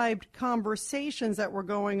described conversations that were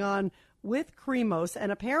going on with Crimo.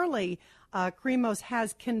 And apparently, Crimo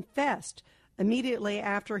has confessed immediately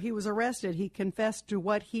after he was arrested. He confessed to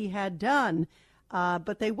what he had done,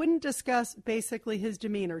 but they wouldn't discuss basically his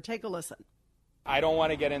demeanor. Take a listen. I don't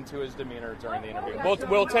want to get into his demeanor during the interview.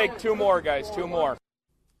 We'll take 2 more, guys, 2 more.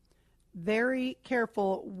 Very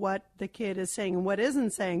careful what the kid is saying and what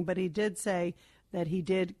isn't saying, but he did say that he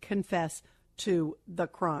did confess to the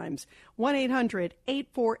crimes.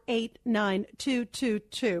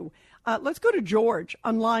 1-800-848-9222. Let's go to George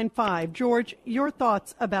on line 5. George, your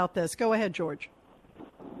thoughts about this. Go ahead, George.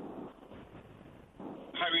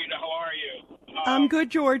 Hi, Rita. How are you? I'm good,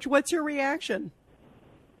 George. What's your reaction?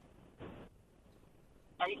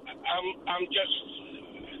 I'm just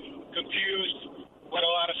confused with a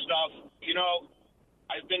lot of stuff.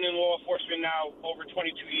 I've been in law enforcement now over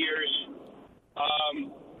 22 years.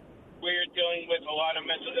 We're dealing with a lot of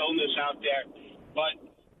mental illness out there. But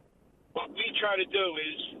what we try to do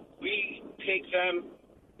is we take them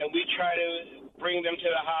and we try to bring them to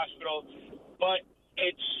the hospital. But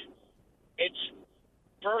it's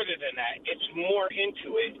further than that. It's more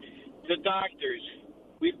into it. The doctors,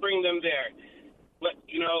 we bring them there. But,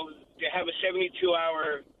 they have a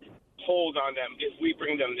 72-hour hold on them if we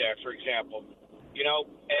bring them there, for example,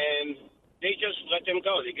 and they just let them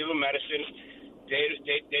go. They give them medicine.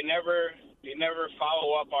 They never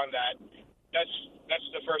follow up on that. That's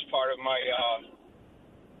the first part of my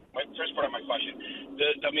question.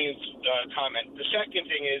 Comment. The second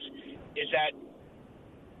thing is that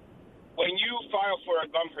when you file for a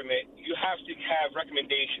gun permit, you have to have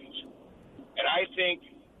recommendations, and I think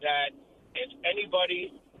that if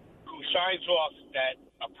anybody who signs off that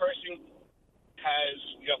a person has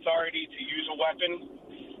the authority to use a weapon,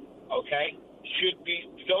 okay, should be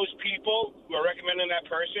those people who are recommending that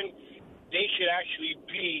person, they should actually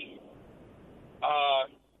be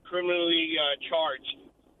criminally charged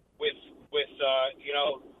with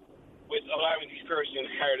allowing these persons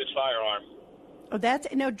to carry this firearm. Oh,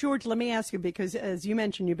 now, George, let me ask you, because as you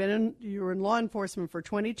mentioned, you were in law enforcement for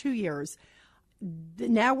 22 years.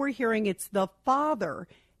 Now we're hearing it's the father,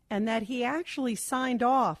 and that he actually signed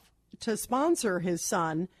off to sponsor his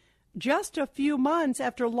son just a few months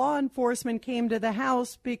after law enforcement came to the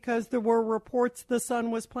house because there were reports the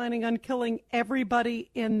son was planning on killing everybody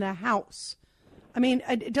in the house. I mean,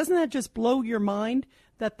 doesn't that just blow your mind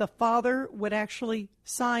that the father would actually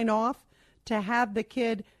sign off to have the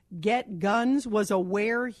kid get guns, was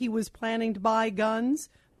aware he was planning to buy guns,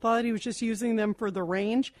 thought he was just using them for the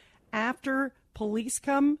range, after police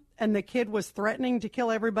come and the kid was threatening to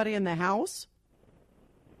kill everybody in the house?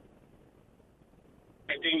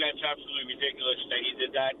 I think that's absolutely ridiculous that he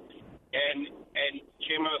did that, and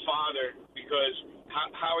shame on the father, because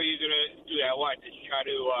how are you going to do that? What, to try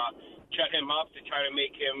to shut him up, to try to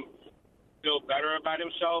make him feel better about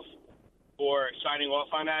himself for signing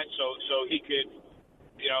off on that, so he could,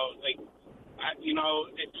 it's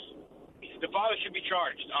the father should be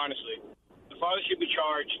charged. Honestly, the father should be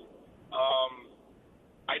charged.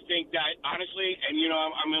 I think that honestly, and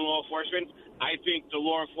I'm in law enforcement. I think the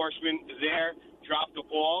law enforcement there dropped the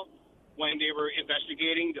ball when they were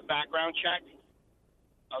investigating the background check.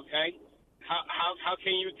 Okay, how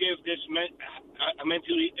can you give this a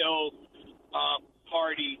mentally ill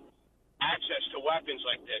party access to weapons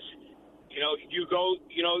like this? You go,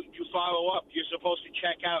 you follow up. You're supposed to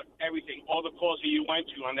check out everything, all the calls that you went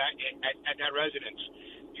to on that at that residence.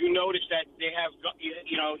 You notice that they have, he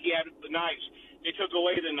had the knives. They took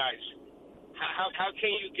away the knives. How can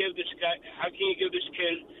you give this guy? How can you give this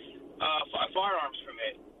kid a firearms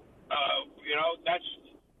permit? That's,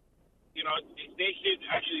 they should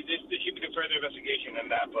actually. There should be a further investigation on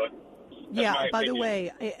that. But yeah. By the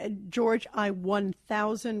way, George, I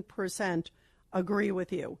 1,000% agree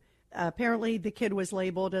with you. Apparently, the kid was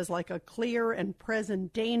labeled as like a clear and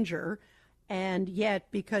present danger, and yet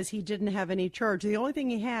because he didn't have any charge, the only thing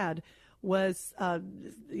he had was,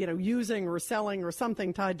 using or selling or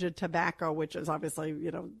something tied to tobacco, which is obviously,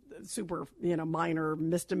 super, minor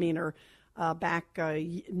misdemeanor back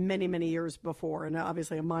many, many years before, and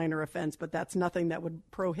obviously a minor offense, but that's nothing that would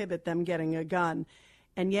prohibit them getting a gun.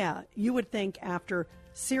 And yeah, you would think after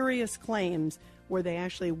serious claims where they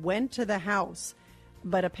actually went to the house,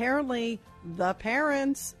 but apparently the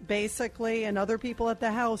parents basically and other people at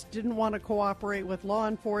the house didn't want to cooperate with law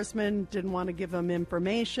enforcement, didn't want to give him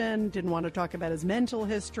information, didn't want to talk about his mental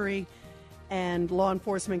history, and law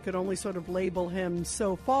enforcement could only sort of label him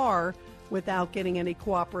so far without getting any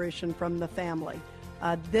cooperation from the family.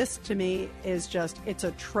 This to me is it's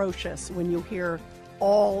atrocious when you hear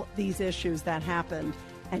all these issues that happened.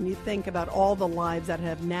 And you think about all the lives that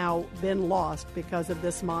have now been lost because of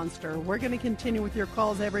this monster. We're going to continue with your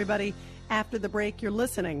calls, everybody. After the break, you're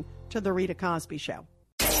listening to The Rita Cosby Show.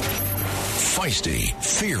 Feisty,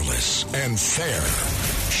 fearless, and fair.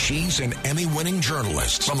 She's an Emmy-winning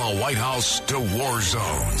journalist from the White House to war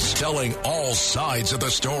zones, telling all sides of the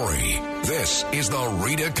story. This is The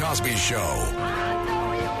Rita Cosby Show.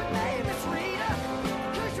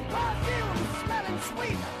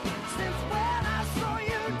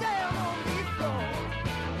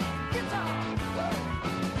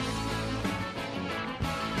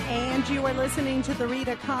 And you are listening to The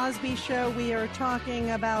Rita Cosby Show. We are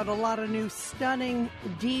talking about a lot of new stunning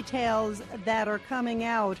details that are coming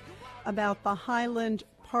out about the Highland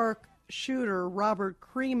Park shooter, Robert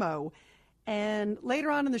Crimo. And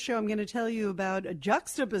later on in the show, I'm going to tell you about a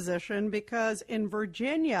juxtaposition because in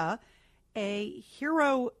Virginia, a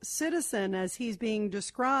hero citizen, as he's being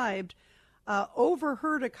described,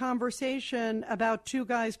 overheard a conversation about two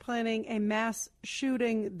guys planning a mass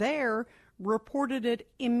shooting there, reported it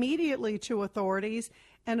immediately to authorities,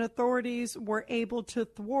 and authorities were able to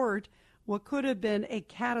thwart what could have been a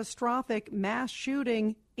catastrophic mass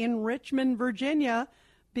shooting in Richmond, Virginia,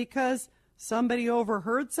 because somebody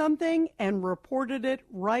overheard something and reported it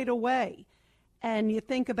right away. And you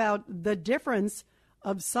think about the difference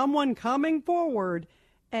of someone coming forward,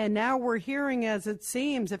 and now we're hearing, as it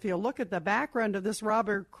seems, if you look at the background of this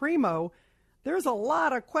Robert Crimo, there's a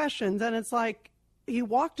lot of questions, and it's like he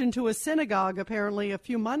walked into a synagogue apparently a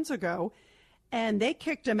few months ago, and they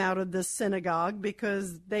kicked him out of this synagogue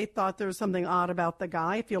because they thought there was something odd about the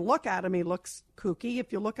guy. If you look at him, he looks kooky.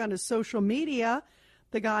 If you look on his social media,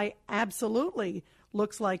 the guy absolutely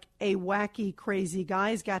looks like a wacky, crazy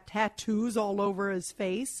guy. He's got tattoos all over his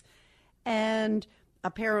face and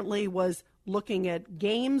apparently was looking at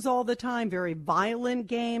games all the time, very violent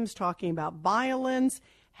games, talking about violence,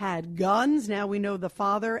 had guns. Now we know the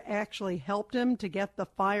father actually helped him to get the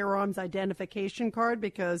firearms identification card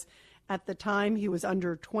because at the time he was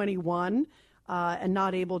under 21 and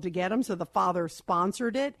not able to get them, so the father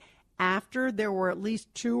sponsored it. After there were at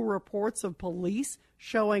least 2 reports of police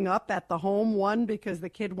showing up at the home, one because the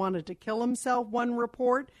kid wanted to kill himself, one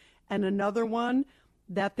report, and another one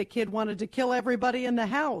that the kid wanted to kill everybody in the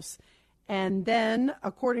house. And then,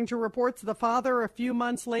 according to reports, the father a few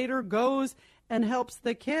months later goes and helps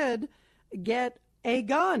the kid get a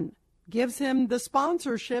gun, gives him the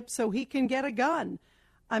sponsorship so he can get a gun.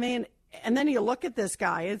 I mean, and then you look at this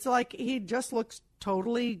guy, it's like he just looks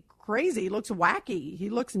totally crazy. He looks wacky. He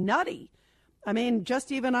looks nutty. I mean,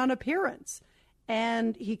 just even on appearance.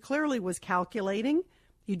 And he clearly was calculating.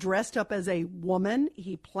 He dressed up as a woman.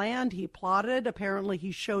 He planned. He plotted. Apparently,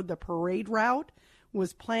 he showed the parade route,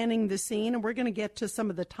 was planning the scene. And we're going to get to some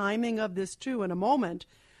of the timing of this, too, in a moment.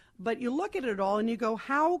 But you look at it all and you go,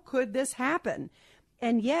 how could this happen?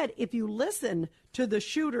 And yet, if you listen to the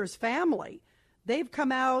shooter's family, they've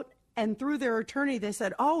come out and through their attorney, they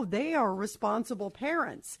said, oh, they are responsible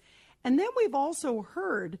parents. And then we've also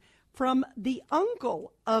heard from the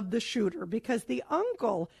uncle of the shooter, because the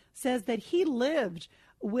uncle says that he lived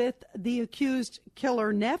with the accused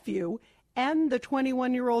killer nephew and the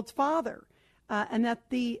 21-year-old's father, and that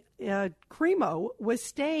the Crimo was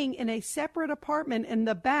staying in a separate apartment in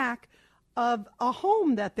the back of a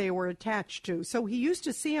home that they were attached to. So he used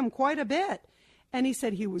to see him quite a bit. And he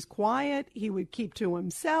said he was quiet. He would keep to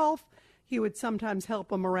himself. He would sometimes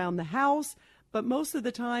help him around the house. But most of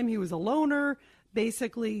the time he was a loner,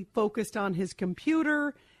 basically focused on his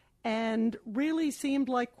computer, and really seemed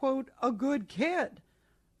like, quote, a good kid.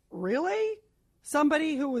 Really?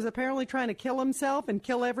 Somebody who was apparently trying to kill himself and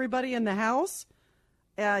kill everybody in the house?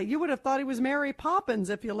 You would have thought he was Mary Poppins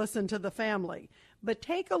if you listened to the family. But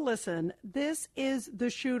take a listen. This is the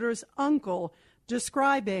shooter's uncle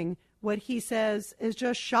describing what he says is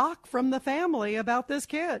just shock from the family about this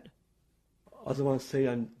kid. I just want to say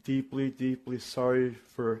I'm deeply, deeply sorry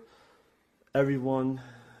for everyone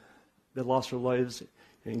that lost their lives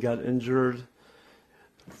and got injured.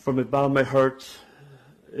 From the bottom of my heart,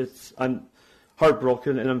 I'm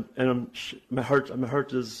heartbroken, and my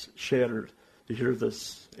heart is shattered to hear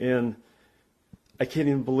this, and I can't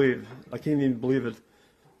even believe it,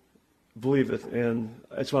 and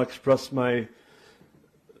I just want to express my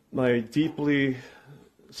deeply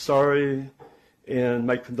sorry and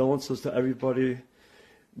my condolences to everybody.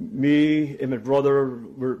 Me and my brother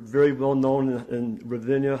were very well known in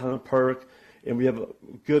Ravinia, Highland Park, and we have a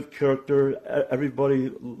good character.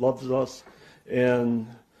 Everybody loves us, and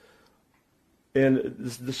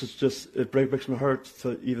this is just, it breaks my heart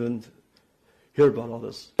to even hear about all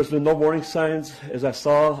this. There's been no warning signs. As I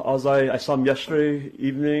saw him yesterday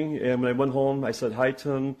evening, and when I went home, I said hi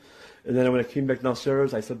to him. And then when I came back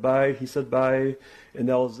downstairs, I said bye. He said bye, and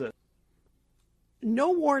that was it.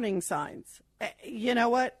 No warning signs. You know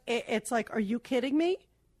what? It's like, are you kidding me?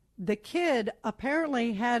 The kid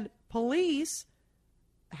apparently had police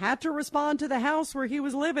had to respond to the house where he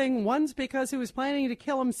was living, once because he was planning to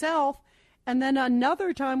kill himself, and then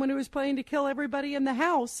another time when he was planning to kill everybody in the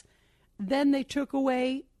house. Then they took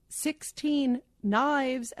away 16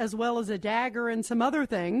 knives as well as a dagger and some other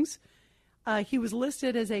things. He was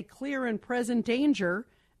listed as a clear and present danger.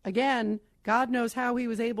 Again, God knows how he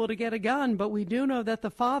was able to get a gun, but we do know that the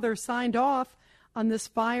father signed off on this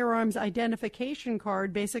firearms identification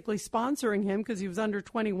card, basically sponsoring him because he was under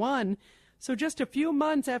 21. So just a few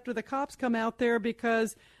months after the cops come out there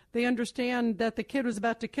because they understand that the kid was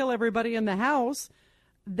about to kill everybody in the house,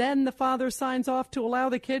 then the father signs off to allow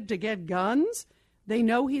the kid to get guns. They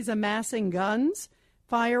know he's amassing guns,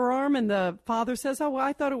 firearm, and the father says, oh, well,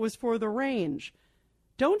 I thought it was for the range.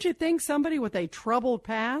 Don't you think somebody with a troubled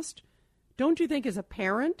past, don't you think as a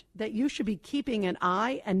parent that you should be keeping an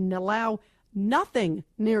eye and allow nothing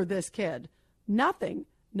near this kid? Nothing.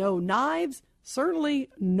 No knives, certainly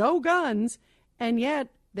no guns, and yet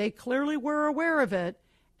they clearly were aware of it.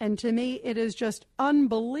 And to me, it is just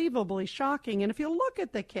unbelievably shocking. And if you look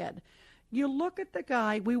at the kid, you look at the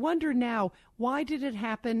guy, we wonder now, why did it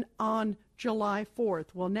happen on July 4th?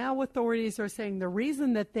 Well, now authorities are saying the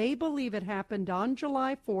reason that they believe it happened on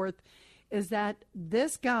July 4th is that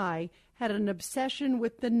this guy had an obsession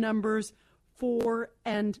with the numbers 4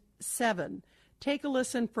 and 7. Take a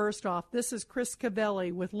listen first off. This is Chris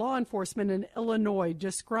Cavelli with law enforcement in Illinois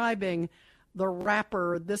describing the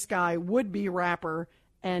rapper, this guy, would-be rapper,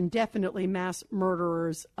 and definitely mass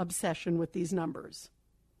murderer's obsession with these numbers.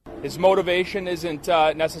 His motivation isn't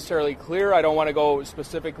necessarily clear. I don't want to go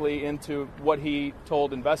specifically into what he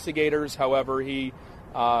told investigators. However, he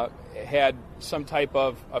had some type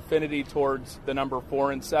of affinity towards the number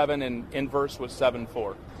 4 and 7, and inverse was 7-4.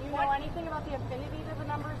 Do you know anything about the affinity to the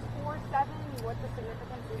numbers 4, 7? What the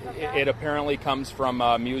significance is of that? It apparently comes from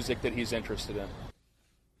music that he's interested in.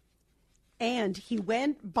 And he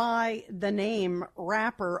went by the name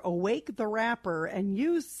rapper, Awake the Rapper, and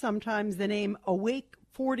used sometimes the name Awake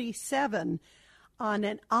 47 on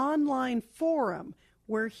an online forum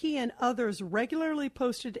where he and others regularly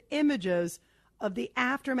posted images of the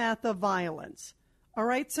aftermath of violence. All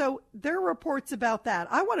right, so there are reports about that.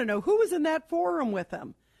 I want to know who was in that forum with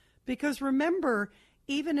him. Because remember,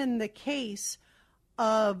 even in the case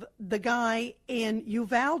of the guy in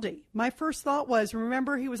Uvalde, my first thought was,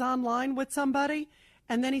 remember he was online with somebody?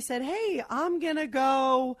 And then he said, hey, I'm going to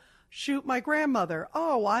go shoot my grandmother.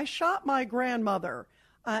 Oh, I shot my grandmother.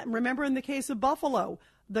 Remember in the case of Buffalo,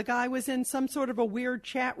 the guy was in some sort of a weird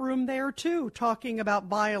chat room there, too, talking about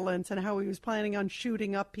violence and how he was planning on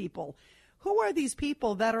shooting up people. Who are these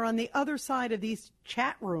people that are on the other side of these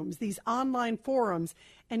chat rooms, these online forums,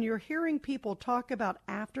 and you're hearing people talk about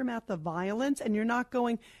aftermath of violence, and you're not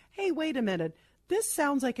going, hey, wait a minute, this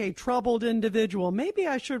sounds like a troubled individual. Maybe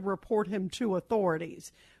I should report him to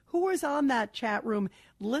authorities. Who is on that chat room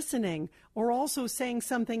listening or also saying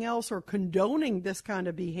something else or condoning this kind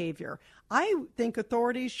of behavior? I think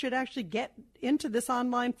authorities should actually get into this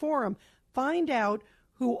online forum, find out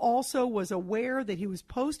who also was aware that he was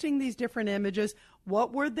posting these different images.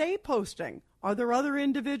 What were they posting? Are there other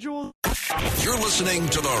individuals? You're listening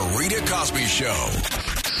to The Rita Cosby Show.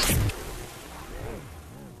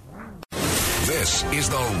 This is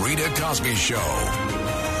The Rita Cosby Show.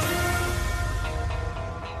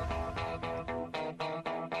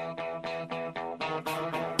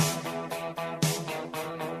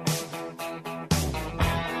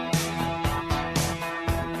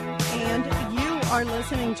 Are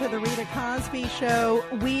listening to The Rita Cosby Show.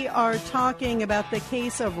 We are talking about the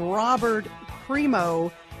case of Robert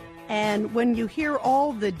Crimo, and when you hear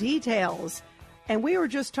all the details, and we were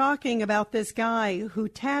just talking about this guy who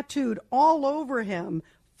tattooed all over him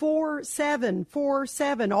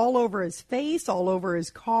 4747 all over his face, all over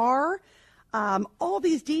his car, all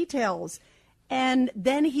these details, and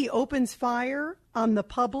then he opens fire on the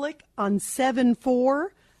public on 7-4.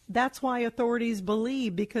 That's why authorities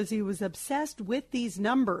believe, because he was obsessed with these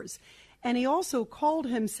numbers. And he also called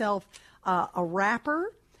himself a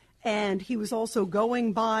rapper, and he was also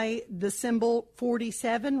going by the symbol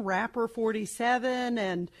 47, rapper 47,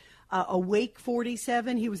 and awake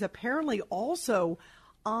 47. He was apparently also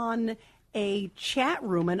on a chat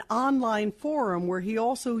room, an online forum, where he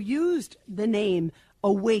also used the name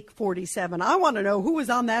Awake 47. I want to know who was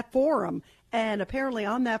on that forum. And apparently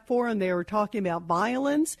on that forum, they were talking about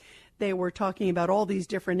violence. They were talking about all these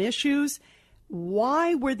different issues.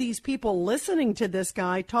 Why were these people listening to this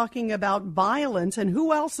guy talking about violence, and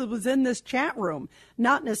who else was in this chat room?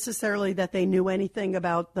 Not necessarily that they knew anything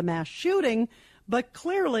about the mass shooting, but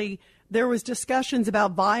clearly there was discussions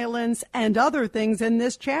about violence and other things in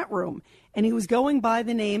this chat room. And he was going by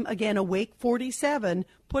the name, again, Awake 47,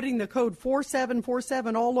 putting the code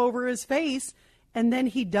 4747 all over his face. And then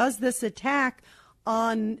he does this attack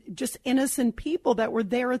on just innocent people that were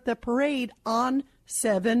there at the parade on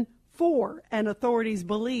 7-4. And authorities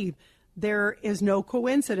believe there is no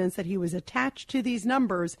coincidence that he was attached to these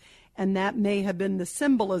numbers, and that may have been the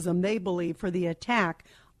symbolism, they believe, for the attack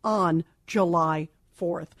on July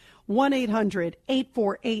 4th.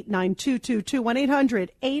 1-800-848-9222,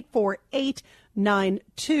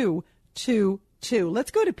 1-800-848-9222.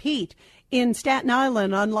 Let's go to Pete in Staten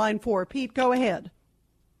Island on line 4. Pete, go ahead.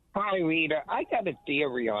 Hi, Rita. I got a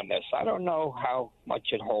theory on this. I don't know how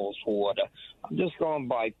much it holds water. I'm just going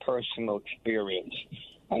by personal experience.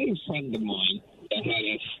 I had a friend of mine that had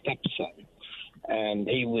a stepson, and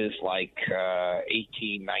he was like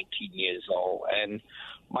 18, 19 years old. And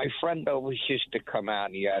my friend always used to come out,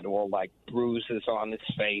 and he had all, like, bruises on his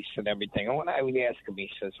face and everything. And when I would ask him, he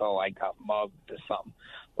says, oh, I got mugged or something.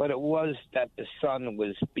 But it was that the son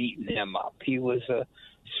was beating him up. He was a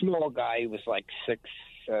small guy. He was like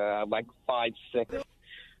 5'6".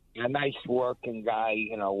 a nice working guy,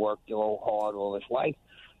 worked real hard all his life.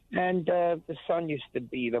 And the son used to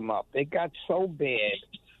beat him up. It got so bad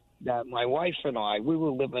that my wife and I, we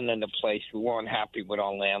were living in a place. We weren't happy with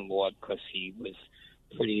our landlord because he was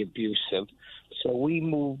pretty abusive. So we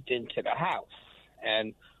moved into the house.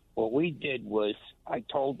 And what we did was I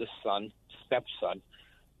told the stepson,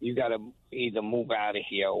 you got to either move out of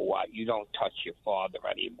here or what. You don't touch your father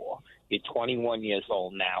anymore. You're 21 years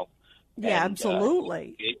old now. Yeah, and,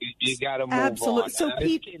 absolutely. You got to move absolutely. on. So,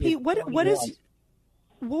 Pete, what is...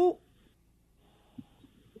 Well,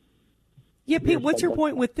 yeah, Pete, what's your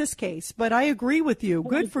point with this case? But I agree with you.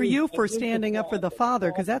 Good for you for standing up for the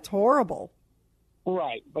father, because that's horrible.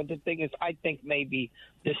 Right, but the thing is, I think maybe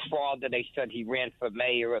this father, they said he ran for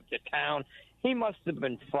mayor of the town. He must have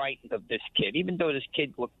been frightened of this kid, even though this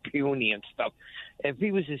kid looked puny and stuff. If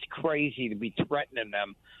he was as crazy to be threatening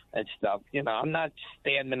them and stuff, I'm not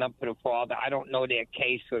standing up for the father. I don't know their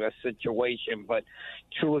case or their situation, but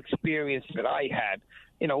through experience that I had,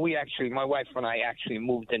 my wife and I actually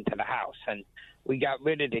moved into the house and we got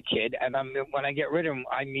rid of the kid. And when I get rid of him,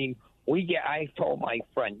 I told my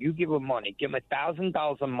friend, you give him money, give him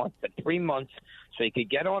 $1,000 a month for 3 months so he could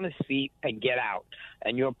get on his feet and get out,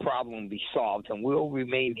 and your problem will be solved, and we'll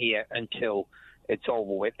remain here until it's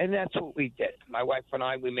over with. And that's what we did. My wife and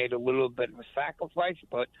I, we made a little bit of a sacrifice,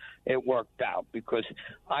 but it worked out because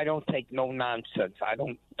I don't take no nonsense. I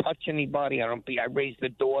don't touch anybody. I raised a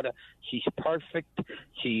daughter. She's perfect.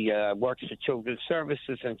 She works for Children's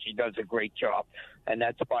Services, and she does a great job. And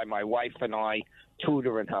that's by my wife and I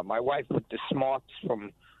tutoring her. My wife with the smarts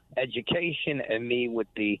from education and me with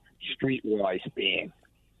the streetwise being.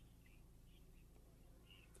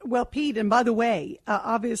 Well, Pete, and by the way,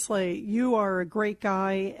 obviously you are a great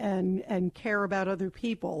guy and care about other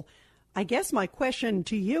people. I guess my question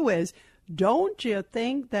to you is, don't you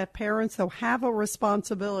think that parents, though, have a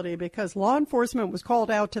responsibility? Because law enforcement was called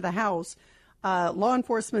out to the house. Law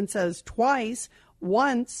enforcement says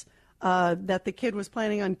once that the kid was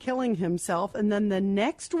planning on killing himself, and then the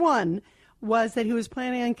next one was that he was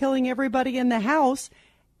planning on killing everybody in the house.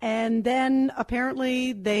 And then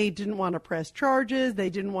apparently they didn't want to press charges. They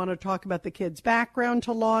didn't want to talk about the kid's background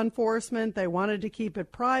to law enforcement. They wanted to keep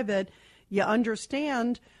it private. You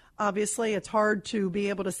understand, obviously, it's hard to be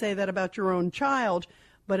able to say that about your own child.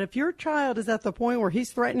 But if your child is at the point where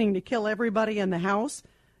he's threatening to kill everybody in the house,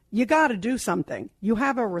 you got to do something. You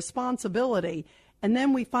have a responsibility. And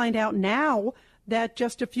then we find out now that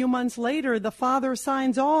just a few months later, the father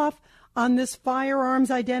signs off on this firearms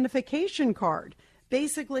identification card,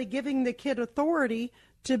 basically giving the kid authority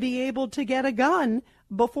to be able to get a gun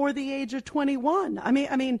before the age of 21. I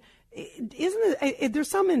mean, isn't it? There's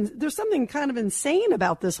something kind of insane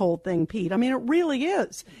about this whole thing, Pete. I mean, it really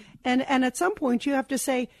is. And at some point, you have to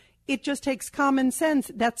say it just takes common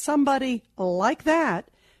sense that somebody like that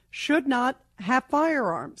should not have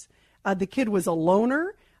firearms. The kid was a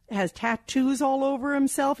loner, has tattoos all over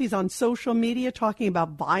himself. He's on social media talking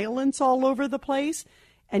about violence all over the place,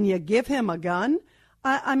 and you give him a gun.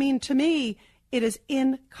 I mean, to me, it is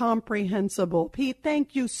incomprehensible. Pete,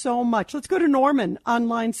 thank you so much. Let's go to Norman on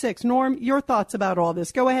line 6. Norm, your thoughts about all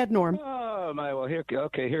this. Go ahead, Norm. Oh, my, well, here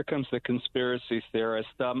comes the conspiracy theorist.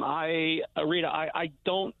 Rita, I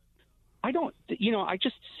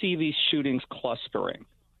just see these shootings clustering.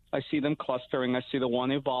 I see them clustering. I see the one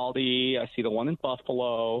in Uvalde. I see the one in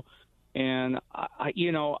Buffalo. And,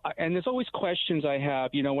 and there's always questions I have,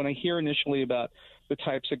 when I hear initially about the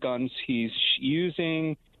types of guns he's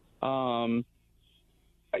using. The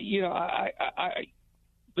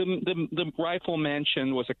rifle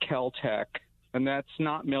mentioned was a Kel-Tec, and that's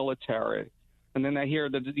not military. And then I hear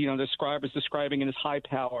the scribe is describing it as high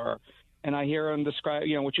power, and I hear him describe,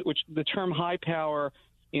 which the term high power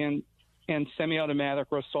and semi-automatic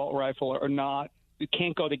or assault rifle are not, it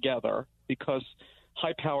can't go together because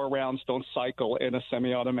high power rounds don't cycle in a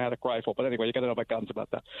semi-automatic rifle. But anyway, you got to know about guns about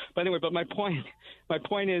that. But anyway, my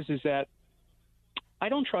point is that I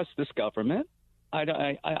don't trust this government. I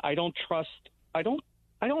don't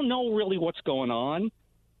know really what's going on,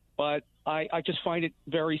 but I just find it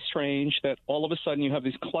very strange that all of a sudden you have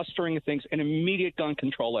these clustering of things and immediate gun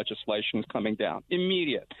control legislation is coming down.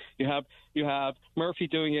 Immediate. You have Murphy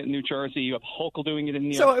doing it in New Jersey. You have Hochul doing it in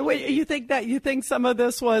New York. So wait, you think some of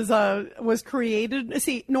this was created?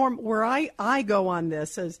 See, Norm, where I go on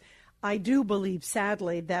this is I do believe,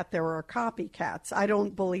 sadly, that there are copycats. I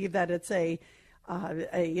don't believe that it's a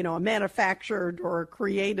manufactured or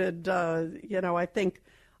created. I think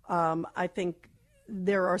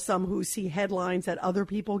there are some who see headlines that other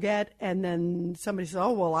people get, and then somebody says,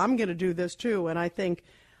 "Oh, well, I'm going to do this too." And I think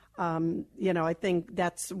I think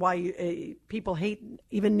that's why people hate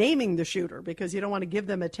even naming the shooter, because you don't want to give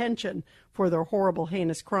them attention for their horrible,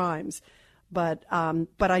 heinous crimes. But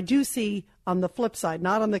I do see on the flip side,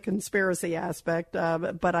 not on the conspiracy aspect,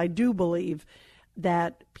 but I do believe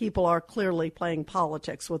that people are clearly playing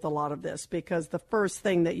politics with a lot of this, because the first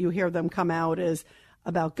thing that you hear them come out is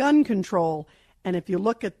about gun control. And if you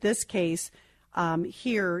look at this case,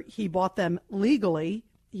 here he bought them legally.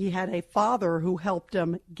 He had a father who helped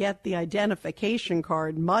him get the identification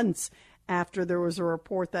card months after there was a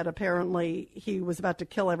report that apparently he was about to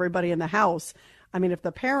kill everybody in the house. I mean, if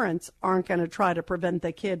the parents aren't going to try to prevent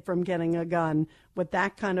the kid from getting a gun with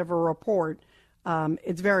that kind of a report,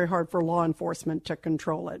 it's very hard for law enforcement to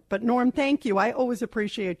control it. But, Norm, thank you. I always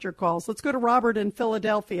appreciate your calls. Let's go to Robert in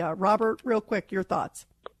Philadelphia. Robert, real quick, your thoughts.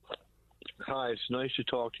 Hi, it's nice to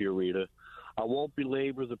talk to you, Rita. I won't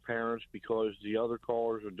belabor the parents because the other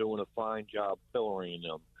callers are doing a fine job pillorying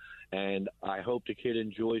them. And I hope the kid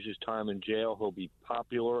enjoys his time in jail. He'll be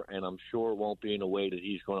popular, and I'm sure it won't be in a way that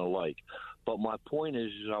he's going to like. But my point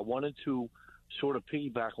is I wanted to sort of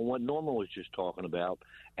piggyback on what Norma was just talking about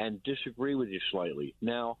and disagree with you slightly.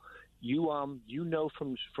 Now, you know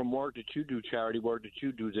from work that you do, charity work that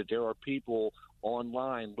you do, that there are people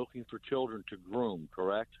online looking for children to groom,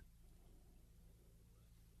 correct?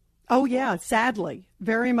 Oh, yeah, sadly,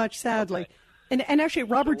 very much sadly. Okay. And actually,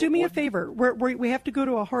 Robert, do me a favor. We have to go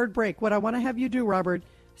to a hard break. What I want to have you do, Robert,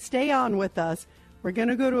 stay on with us. We're going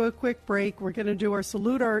to go to a quick break. We're going to do our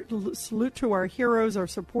salute to our heroes, our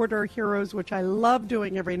support our heroes, which I love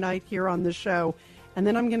doing every night here on the show. And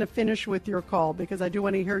then I'm going to finish with your call because I do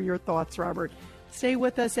want to hear your thoughts, Robert. Stay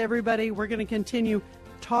with us, everybody. We're going to continue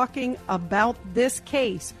talking about this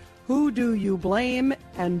case. Who do you blame?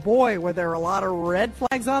 And boy, were there a lot of red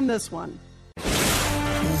flags on this one.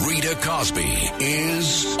 Rita Cosby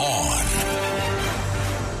is on.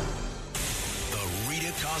 The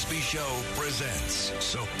Rita Cosby Show presents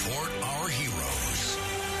Support Our Heroes.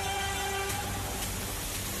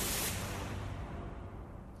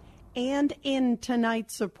 And in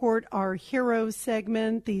tonight's Support Our Heroes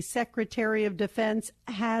segment, the Secretary of Defense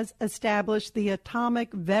has established the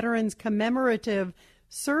Atomic Veterans Commemorative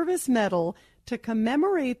Service Medal to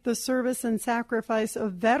commemorate the service and sacrifice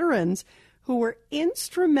of veterans who were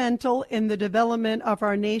instrumental in the development of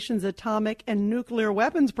our nation's atomic and nuclear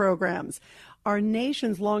weapons programs. Our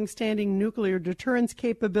nation's longstanding nuclear deterrence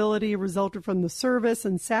capability resulted from the service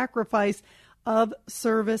and sacrifice of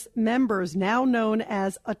service members, now known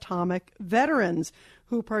as atomic veterans,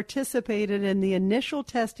 who participated in the initial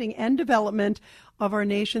testing and development of our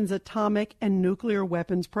nation's atomic and nuclear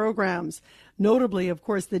weapons programs. Notably, of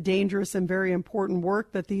course, the dangerous and very important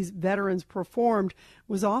work that these veterans performed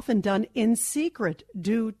was often done in secret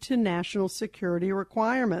due to national security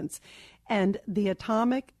requirements. And the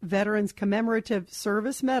Atomic Veterans Commemorative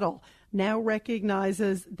Service Medal now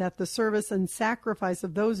recognizes that the service and sacrifice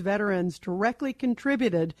of those veterans directly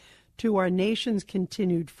contributed to our nation's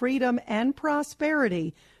continued freedom and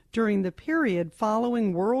prosperity during the period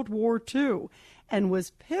following World War II, and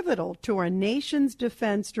was pivotal to our nation's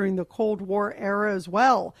defense during the Cold War era as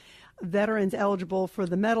well. Veterans eligible for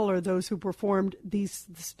the medal are those who performed these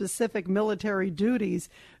specific military duties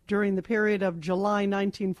during the period of July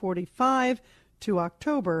 1945 to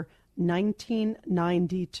October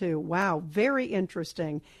 1992. Wow, very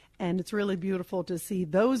interesting. And it's really beautiful to see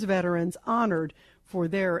those veterans honored for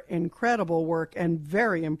their incredible work and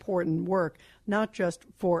very important work, not just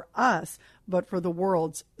for us, but for the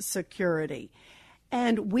world's security.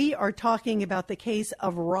 And we are talking about the case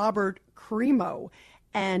of Robert Crimo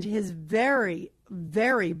and his very,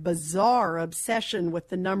 very bizarre obsession with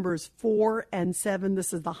the numbers 4 and 7.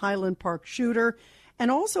 This is the Highland Park shooter. And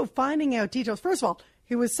also finding out details. First of all,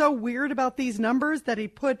 he was so weird about these numbers that he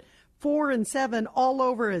put 4 and 7 all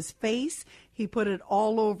over his face. He put it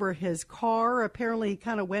all over his car. Apparently, he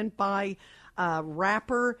kind of went by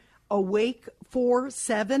rapper Awake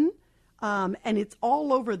 47. And it's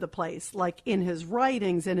all over the place, like in his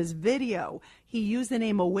writings and his video. He used the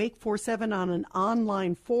name Awake47 on an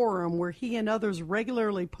online forum where he and others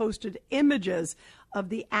regularly posted images of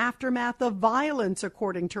the aftermath of violence,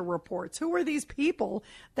 according to reports. Who are these people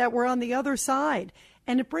that were on the other side?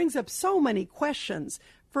 And it brings up so many questions.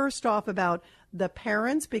 First off, about the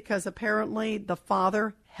parents, because apparently the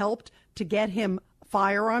father helped to get him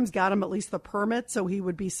firearms, got him at least the permit so he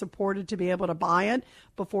would be supported to be able to buy it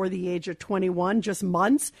before the age of 21, just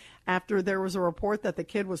months after there was a report that the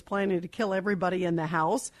kid was planning to kill everybody in the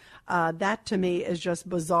house. That to me is just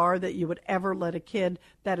bizarre that you would ever let a kid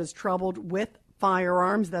that is troubled with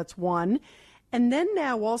firearms. That's one. And then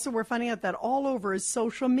now also we're finding out that all over his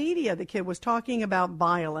social media, the kid was talking about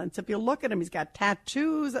violence. If you look at him, he's got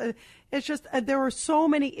tattoos. It's just, there are so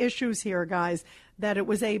many issues here, guys, that it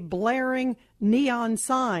was a blaring neon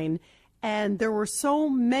sign. And there were so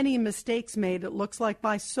many mistakes made, it looks like,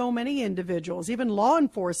 by so many individuals, even law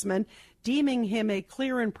enforcement, deeming him a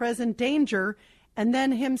clear and present danger, and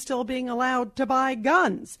then him still being allowed to buy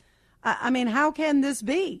guns. I mean, how can this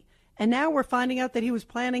be? And now we're finding out that he was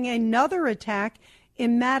planning another attack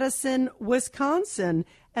in Madison, Wisconsin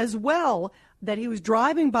as well, that he was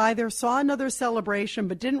driving by there, saw another celebration,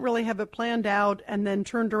 but didn't really have it planned out, and then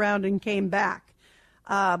turned around and came back.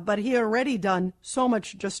 But he had already done so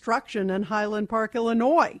much destruction in Highland Park,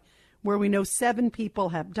 Illinois, where we know 7 people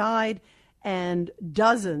have died and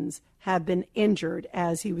dozens have been injured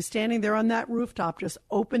as he was standing there on that rooftop just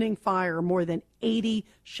opening fire. More than 80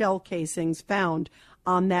 shell casings found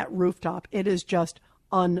on that rooftop. It is just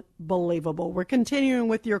unbelievable. We're continuing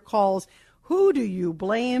with your calls. Who do you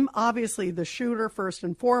blame? Obviously the shooter first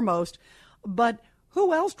and foremost, but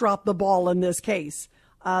who else dropped the ball in this case?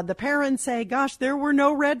 The parents say, gosh, there were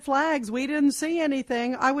no red flags. We didn't see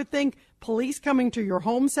anything. I would think police coming to your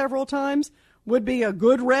home several times would be a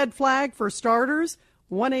good red flag for starters.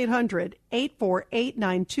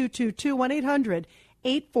 1-800-848-9222,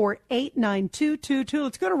 1-800-848-9222.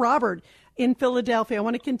 Let's go to Robert in Philadelphia. I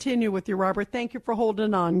want to continue with you, Robert. Thank you for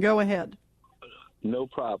holding on. Go ahead. No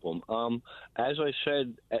problem. As I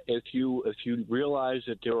said, if you realize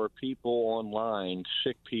that there are people online,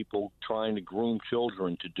 sick people trying to groom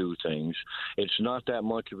children to do things, it's not that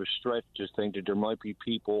much of a stretch to think that there might be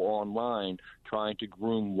people online trying to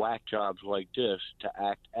groom whack jobs like this to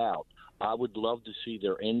act out. I would love to see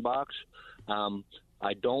their inbox.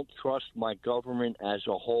 I don't trust my government as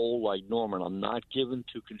a whole like Norman. I'm not given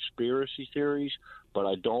to conspiracy theories, but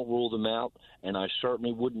I don't rule them out, and I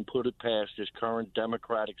certainly wouldn't put it past this current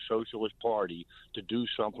Democratic Socialist Party to do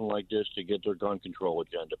something like this to get their gun control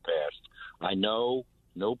agenda passed. I know,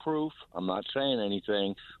 no proof, I'm not saying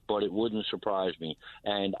anything, but it wouldn't surprise me.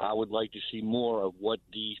 And I would like to see more of what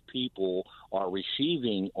these people are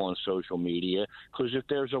receiving on social media, because if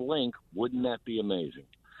there's a link, wouldn't that be amazing?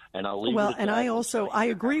 And I'll leave well, and I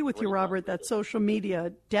agree with you, Robert, that social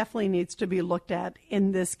media definitely needs to be looked at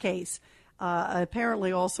in this case.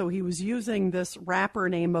 Apparently, also, he was using this rapper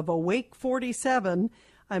name of Awake47.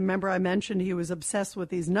 I remember I mentioned he was obsessed with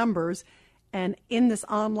these numbers. And in this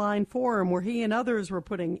online forum where he and others were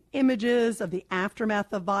putting images of the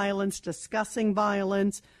aftermath of violence, discussing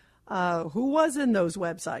violence, who was in those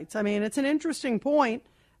websites? I mean, it's an interesting point,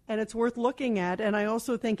 and it's worth looking at. And I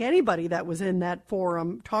also think anybody that was in that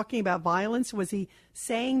forum talking about violence, was he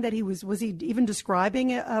saying that was he even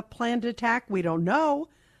describing a planned attack? We don't know.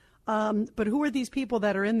 But who are these people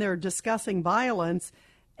that are in there discussing violence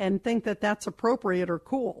and think that that's appropriate or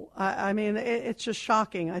cool? I mean, it's just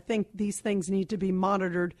shocking. I think these things need to be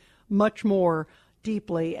monitored much more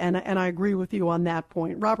deeply, and I agree with you on that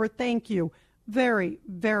point. Robert, thank you very,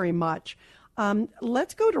 very much.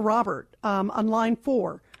 Let's go to Robert on line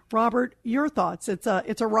 4. Robert, your thoughts. It's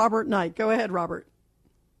a Robert night. Go ahead, Robert.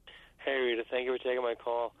 Hey, Rita. Thank you for taking my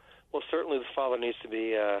call. Well, certainly the father needs to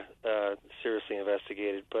be seriously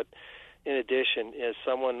investigated. But in addition, as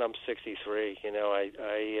someone, I'm 63. You know, I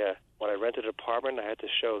when I rented an apartment, I had to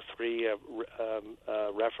show 3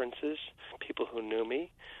 references, people who knew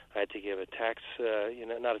me. I had to give a tax,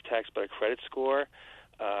 not a tax, but a credit score.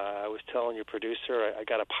 I was telling your producer, I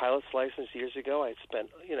got a pilot's license years ago. I spent,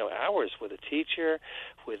 hours with a teacher,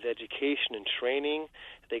 with education and training.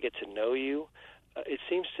 They get to know you. It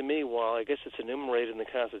seems to me, while I guess it's enumerated in the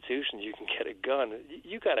Constitution, you can get a gun.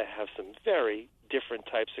 You got to have some very different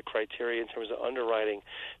types of criteria in terms of underwriting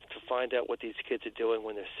to find out what these kids are doing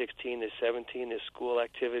when they're 16, they're 17, their school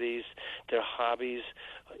activities, their hobbies.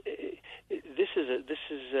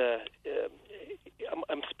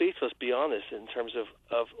 I'm speechless beyond this in terms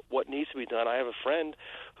of what needs to be done. I have a friend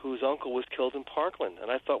whose uncle was killed in Parkland,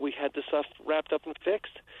 and I thought we had this stuff wrapped up and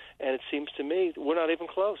fixed, and it seems to me we're not even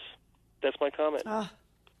close. That's my comment.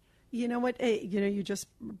 You know what? You just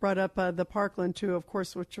brought up the Parkland, too, of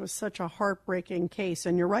course, which was such a heartbreaking case.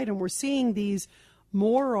 And you're right, and we're seeing these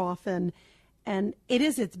more often. And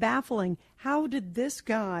it's baffling. How did this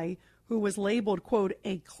guy, who was labeled, quote,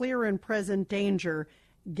 a clear and present danger,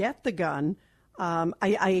 get the gun?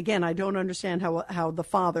 I don't understand how the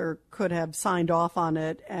father could have signed off on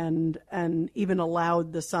it and even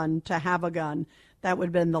allowed the son to have a gun. That would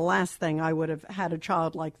have been the last thing I would have had a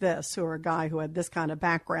child like this, or a guy who had this kind of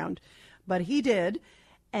background. But he did.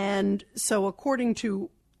 And so according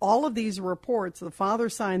to all of these reports, the father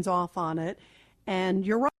signs off on it. And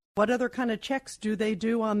you're right. What other kind of checks do they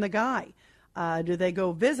do on the guy? Do they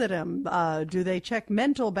go visit him? Do they check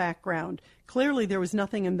mental background? Clearly, there was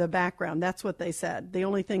nothing in the background. That's what they said. The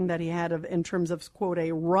only thing that he had in terms of, quote,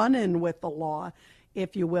 a run-in with the law,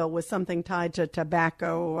 if you will, was something tied to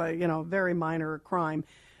tobacco, very minor crime.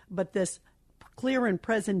 But this clear and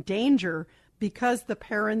present danger, because the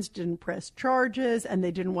parents didn't press charges and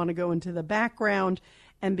they didn't want to go into the background,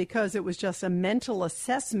 and because it was just a mental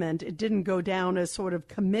assessment, it didn't go down as sort of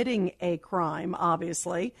committing a crime,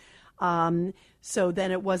 obviously. So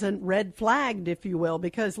then it wasn't red flagged, if you will,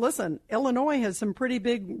 because, listen, Illinois has some pretty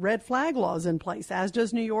big red flag laws in place, as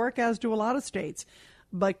does New York, as do a lot of states.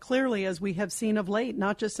 But clearly, as we have seen of late,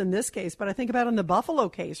 not just in this case, but I think about in the Buffalo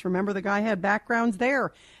case, remember the guy had backgrounds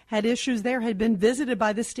there, had issues there, had been visited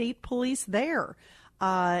by the state police there.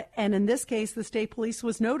 And in this case, the state police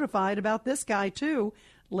was notified about this guy, too,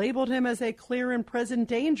 labeled him as a clear and present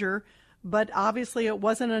danger, but obviously it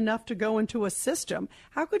wasn't enough to go into a system.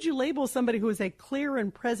 How could you label somebody who is a clear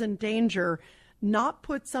and present danger, not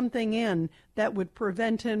put something in that would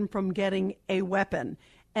prevent him from getting a weapon?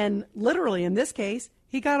 And literally, in this case,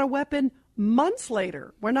 he got a weapon months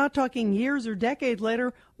later. We're not talking years or decades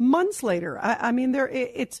later, months later. I mean,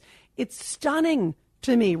 it's stunning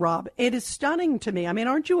to me, Rob. It is stunning to me. I mean,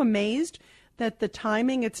 aren't you amazed that the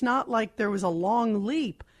timing, it's not like there was a long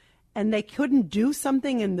leap and they couldn't do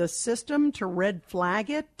something in the system to red flag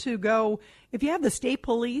it, to go, if you have the state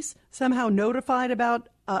police somehow notified about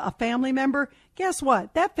a family member, guess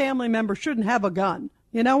what? That family member shouldn't have a gun.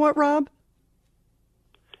 You know what, Rob?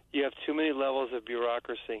 You have too many levels of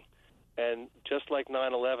bureaucracy. And just like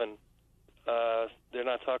 9/11, they're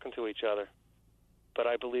not talking to each other. But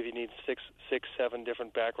I believe you need six, 7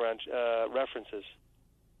 different background references.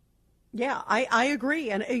 Yeah, I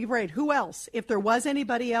agree. And you're right. Who else? If there was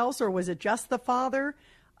anybody else, or was it just the father?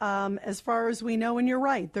 As far as we know, and you're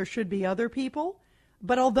right, there should be other people.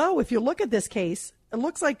 But although, if you look at this case, it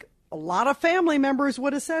looks like a lot of family members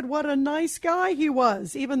would have said what a nice guy he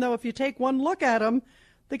was, even though if you take one look at him,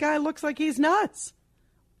 the guy looks like he's nuts.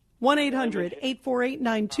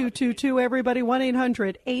 1-800-848-9222, everybody,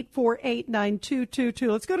 1-800-848-9222.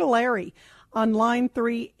 Let's go to Larry on line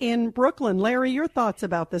 3 in Brooklyn. Larry, your thoughts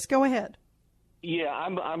about this. Go ahead. Yeah,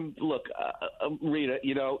 look, Rita,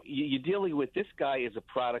 you're dealing with, this guy is a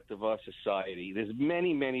product of our society. There's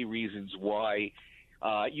many, many reasons why.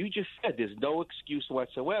 You just said there's no excuse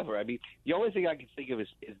whatsoever. I mean, the only thing I can think of is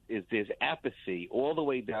there's apathy all the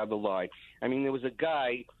way down the line. I mean, there was a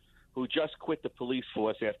guy who just quit the police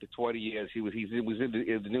force after 20 years. He was in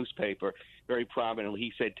the newspaper very prominently.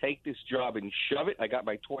 He said, take this job and shove it. I got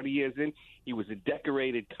my 20 years in. He was a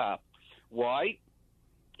decorated cop. Why?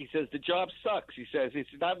 He says, the job sucks. He says, it's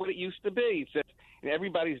not what it used to be. He says, and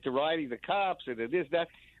everybody's deriding the cops and this, that.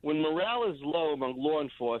 When morale is low among law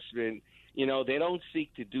enforcement, they don't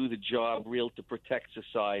seek to do the job to protect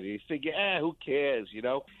society. They figure, who cares,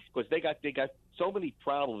 because they got so many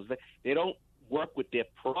problems. They don't work with their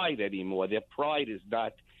pride anymore. Their pride is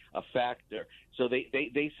not a factor. So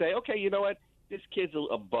they say, okay, you know what? This kid's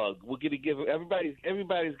a bug. We're going to give everybody's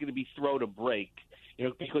going to be thrown a break,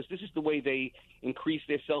 because this is the way they increase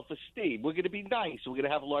their self-esteem. We're going to be nice. We're going to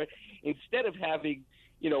have a lot. Instead of having,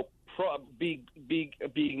 being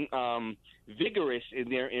vigorous in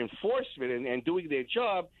their enforcement and doing their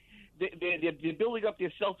job, they're building up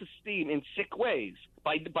their self-esteem in sick ways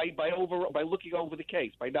by looking over the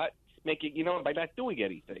case, by not making, by not doing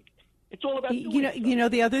anything. It's all about doing stuff.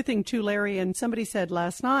 The other thing too, Larry, and somebody said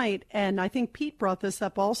last night, and I think Pete brought this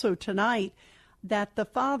up also tonight, that the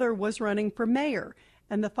father was running for mayor,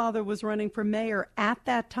 and the father was running for mayor at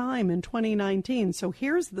that time in 2019. So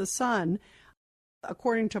here's the son,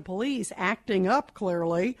 according to police, acting up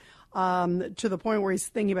clearly to the point where he's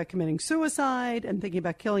thinking about committing suicide and thinking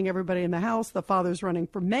about killing everybody in the house. The father's running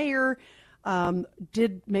for mayor.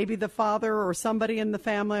 Did maybe the father or somebody in the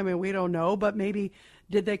family, I mean, we don't know, but maybe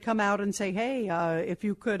did they come out and say, hey, if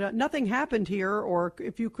you could, nothing happened here, or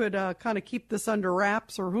if you could kind of keep this under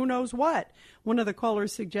wraps, or who knows what. One of the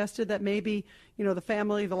callers suggested that maybe, the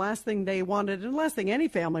family, the last thing they wanted, and the last thing any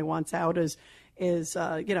family wants out is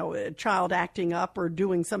a child acting up or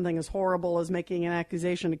doing something as horrible as making an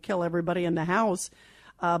accusation to kill everybody in the house.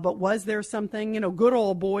 But was there something, good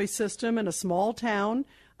old boy system in a small town?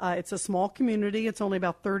 It's a small community. It's only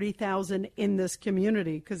about 30,000 in this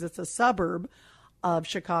community because it's a suburb of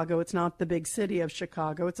Chicago. It's not the big city of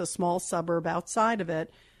Chicago. It's a small suburb outside of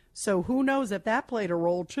it. So who knows if that played a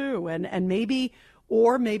role too. And maybe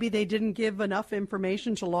they didn't give enough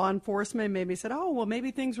information to law enforcement. Maybe said, oh, well,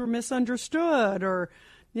 maybe things were misunderstood, or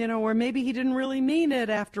or maybe he didn't really mean it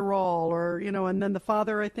after all, or, and then the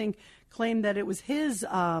father, I think, claimed that it was his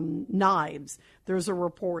knives. There's a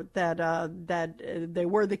report that they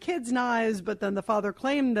were the kids' knives, but then the father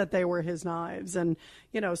claimed that they were his knives. And,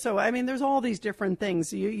 so, I mean, there's all these different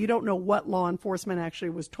things. You don't know what law enforcement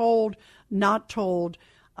actually was told, not told.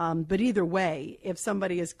 But either way, if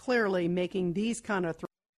somebody is clearly making these kind of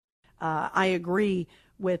I agree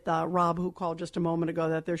with Rob, who called just a moment ago,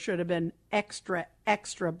 that there should have been extra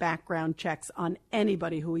background checks on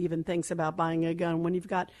anybody who even thinks about buying a gun when you've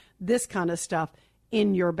got this kind of stuff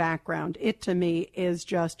in your background. It, to me, is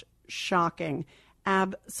just shocking.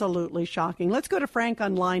 Absolutely shocking. Let's go to Frank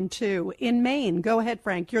on line 2 in Maine. Go ahead,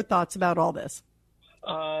 Frank. Your thoughts about all this.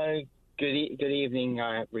 Good evening,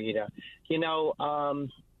 Rita.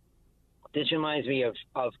 This reminds me of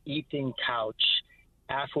Ethan Couch,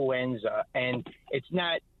 affluenza, and it's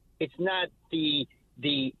not the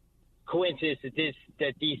coincidence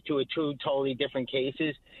that these two are two totally different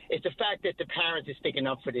cases. It's the fact that the parents are sticking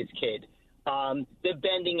up for this kid. They're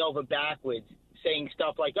bending over backwards, saying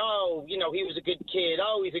stuff like, "Oh, he was a good kid.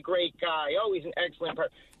 Oh, he's a great guy. Oh, he's an excellent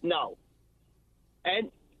person." No.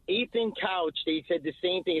 And Ethan Couch, they said the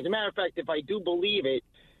same thing. As a matter of fact, if I do believe it,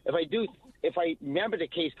 if I remember the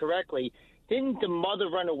case correctly, didn't the mother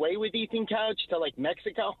run away with Ethan Couch to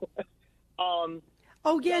Mexico?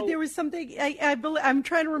 There was something. I'm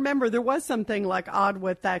trying to remember. There was something odd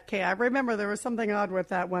with that case. I remember there was something odd with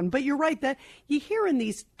that one. But you're right that you hear in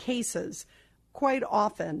these cases quite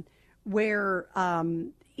often where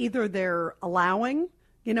either they're allowing.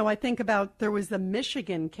 I think about there was the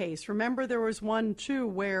Michigan case. Remember, there was one too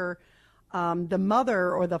where the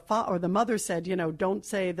mother or the mother said, don't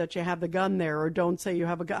say that you have the gun there, or don't say you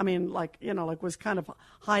have a gun. I mean, was kind of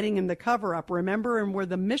hiding in the cover up. Remember, and where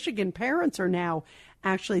the Michigan parents are now,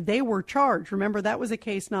 actually, they were charged. Remember, that was a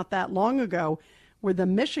case not that long ago where the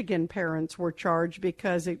Michigan parents were charged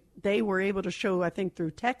because they were able to show, I think,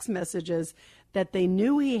 through text messages that they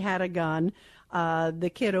knew he had a gun.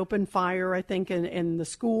 The kid opened fire, I think, in the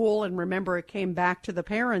school. And remember, it came back to the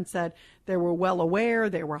parents that they were well aware.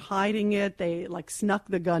 They were hiding it. They snuck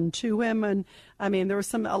the gun to him. And I mean, there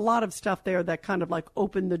was a lot of stuff there that kind of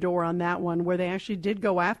opened the door on that one where they actually did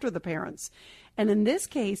go after the parents. And in this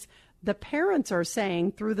case, the parents are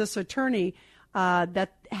saying through this attorney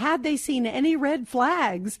that had they seen any red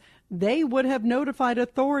flags, they would have notified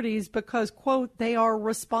authorities because, quote, they are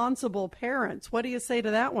responsible parents. What do you say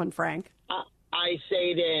to that one, Frank? I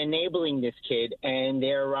say they're enabling this kid, and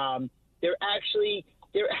they're actually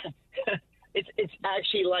it's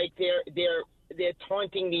actually like they're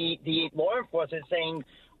taunting the law enforcement, saying,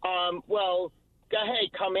 well, go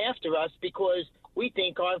ahead, come after us because we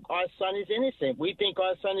think our son is innocent. We think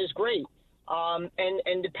our son is great. And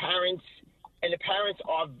the parents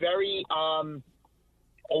are very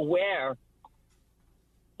aware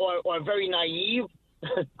or very naive.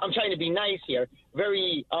 I'm trying to be nice here.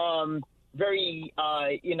 Very very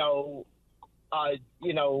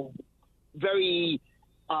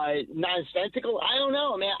nonsensical. I don't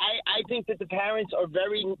know, man. I think that the parents are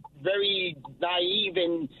very, very naive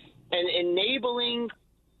and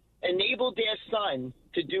enabled their son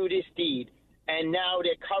to do this deed, and now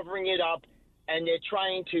they're covering it up, and they're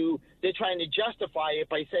trying to justify it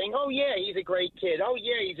by saying, "Oh yeah, he's a great kid. Oh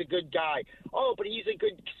yeah, he's a good guy. Oh, but he's a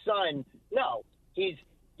good son." No, you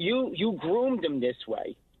groomed him this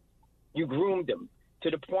way. You groomed him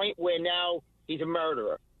to the point where now he's a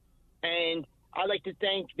murderer. And I'd like to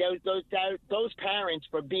thank those parents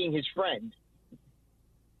for being his friend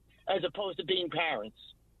as opposed to being parents.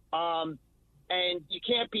 And you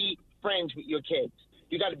can't be friends with your kids.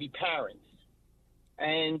 You got to be parents.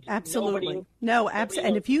 And absolutely.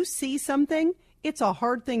 And if you see something, it's a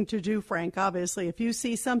hard thing to do, Frank, obviously, if you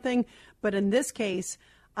see something. But in this case,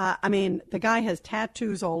 the guy has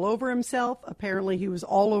tattoos all over himself. Apparently, he was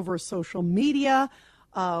all over social media,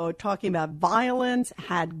 talking about violence,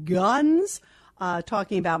 had guns,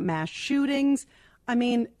 talking about mass shootings. I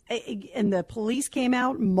mean, and the police came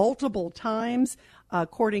out multiple times.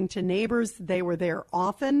 According to neighbors, they were there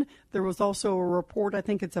often. There was also a report, I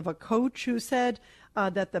think it's of a coach, who said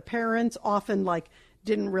that the parents often,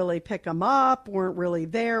 didn't really pick them up, weren't really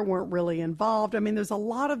there, weren't really involved. I mean, there's a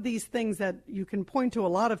lot of these things that you can point to, a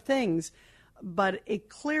lot of things, but it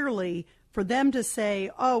clearly, for them to say,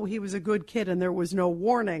 oh, he was a good kid and there was no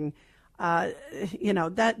warning, that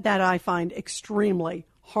I find extremely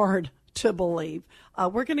hard to believe.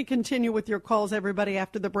 We're going to continue with your calls, everybody,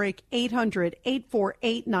 after the break.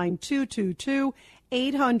 800-848-9222,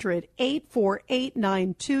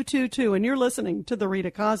 800-848-9222, and you're listening to The Rita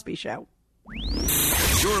Cosby Show.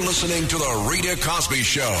 You're listening to The Rita Cosby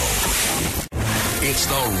Show. It's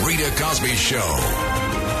the Rita Cosby Show.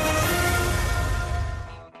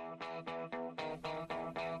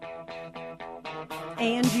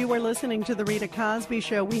 And you are listening to the Rita Cosby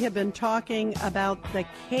Show. We have been talking about the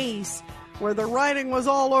case where the writing was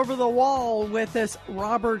all over the wall with this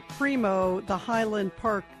Robert Crimo, the Highland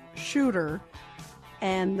Park shooter,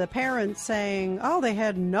 and the parents saying, oh, they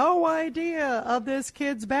had no idea of this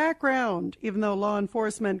kid's background, even though law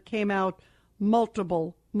enforcement came out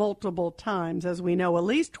multiple times, as we know, at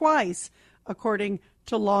least twice, according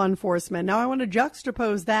to law enforcement. Now, I want to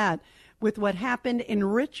juxtapose that with what happened in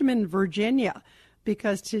Richmond, Virginia,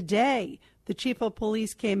 because today the chief of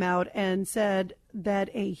police came out and said that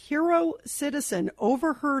a hero citizen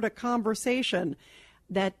overheard a conversation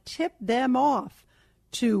that tipped them off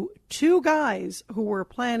to two guys who were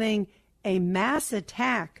planning a mass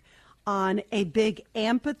attack on a big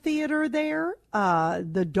amphitheater there,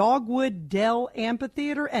 the Dogwood Dell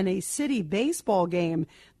Amphitheater, and a city baseball game,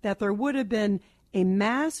 that there would have been a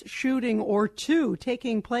mass shooting or two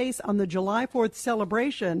taking place on the July 4th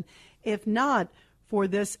celebration, if not for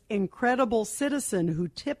this incredible citizen who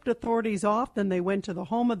tipped authorities off. Then they went to the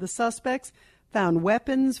home of the suspects, found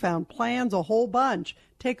weapons, found plans, a whole bunch.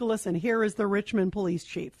 Take a listen. Here is the Richmond police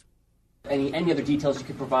chief. Any other details you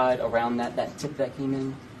could provide around that tip that came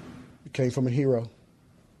in? It came from a hero.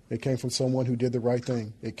 It came from someone who did the right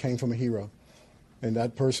thing. It came from a hero. And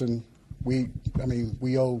that person, we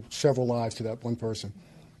owe several lives to that one person.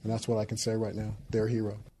 And that's what I can say right now. They're a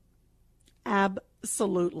hero.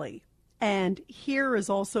 Absolutely. And here is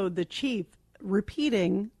also the chief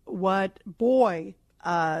repeating what Boy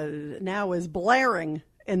now is blaring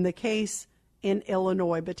in the case in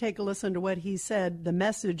Illinois. But take a listen to what he said, the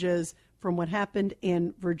messages from what happened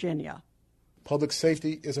in Virginia. Public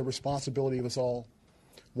safety is a responsibility of us all.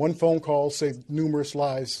 One phone call saved numerous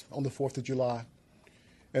lives on the 4th of July.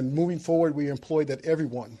 And moving forward, we employ that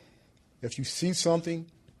everyone, if you see something,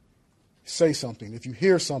 say something. If you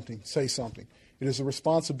hear something, say something. It is a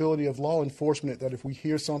responsibility of law enforcement that if we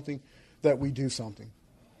hear something, that we do something.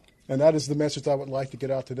 And that is the message I would like to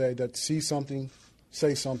get out today, that see something,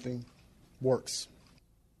 say something works.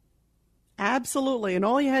 Absolutely. And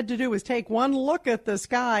all you had to do was take one look at this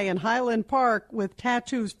guy in Highland Park with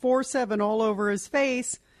tattoos 4-7 all over his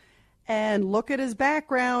face and look at his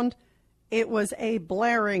background. It was a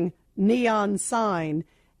blaring neon sign,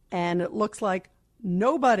 and it looks like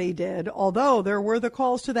nobody did, although there were the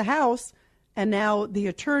calls to the house. And now the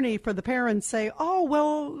attorney for the parents say, oh,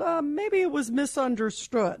 well, maybe it was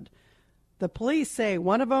misunderstood. The police say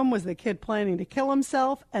one of them was the kid planning to kill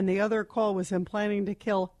himself, and the other call was him planning to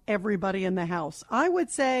kill everybody in the house. I would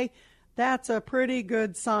say that's a pretty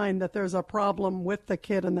good sign that there's a problem with the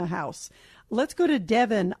kid in the house. Let's go to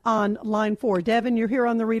Devin on line 4. Devin, you're here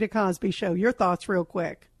on the Rita Cosby Show. Your thoughts real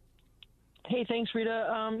quick. Hey, thanks,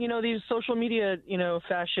 Rita. These social media,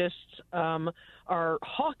 fascists are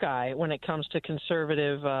Hawkeye when it comes to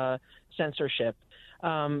conservative censorship.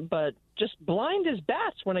 But just blind as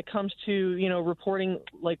bats when it comes to, reporting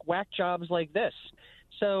like whack jobs like this.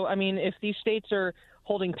 So, if these states are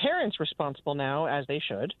holding parents responsible now, as they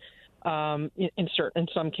should, in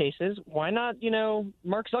some cases, why not,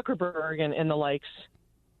 Mark Zuckerberg and the likes?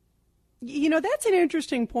 That's an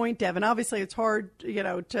interesting point, Devin. Obviously, it's hard,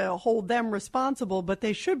 to hold them responsible, but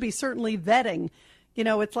they should be certainly vetting.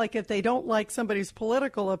 It's like if they don't like somebody's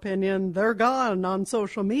political opinion, they're gone on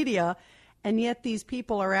social media. And yet these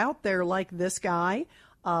people are out there like this guy,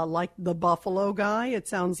 like the Buffalo guy. It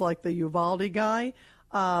sounds like the Uvalde guy.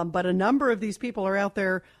 But a number of these people are out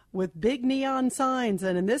there with big neon signs.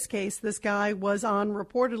 And in this case, this guy was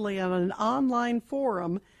reportedly on an online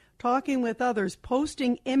forum talking with others,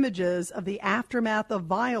 posting images of the aftermath of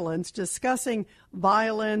violence, discussing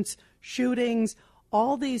violence, shootings,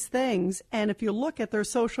 all these things. And if you look at their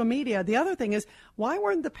social media, the other thing is, why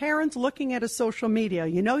weren't the parents looking at his social media?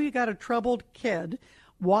 You got a troubled kid.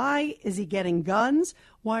 Why is he getting guns?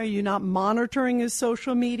 Why are you not monitoring his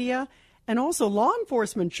social media? And also, law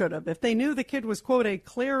enforcement should have. If they knew the kid was, quote, a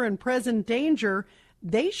clear and present danger,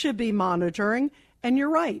 they should be monitoring. And you're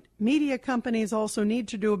right. Media companies also need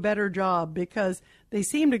to do a better job because they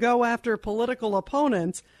seem to go after political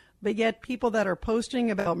opponents, but yet people that are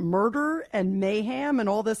posting about murder and mayhem and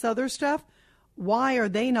all this other stuff, why are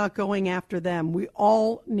they not going after them? We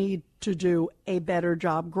all need to do a better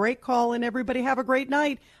job. Great call, and everybody have a great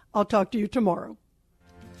night. I'll talk to you tomorrow.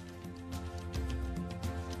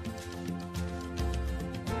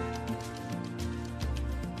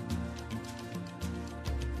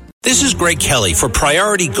 This is Greg Kelly for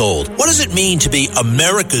Priority Gold. What does it mean to be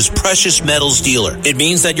America's precious metals dealer? It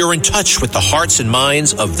means that you're in touch with the hearts and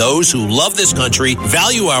minds of those who love this country,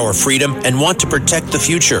 value our freedom, and want to protect the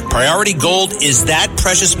future. Priority Gold is that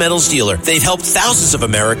precious metals dealer. They've helped thousands of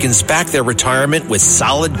Americans back their retirement with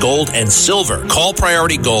solid gold and silver. Call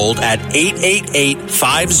Priority Gold at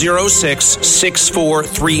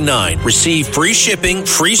 888-506-6439. Receive free shipping,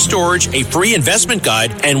 free storage, a free investment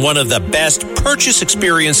guide, and one of the best purchase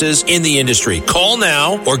experiences in the industry. Call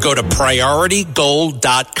now or go to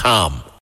PriorityGold.com.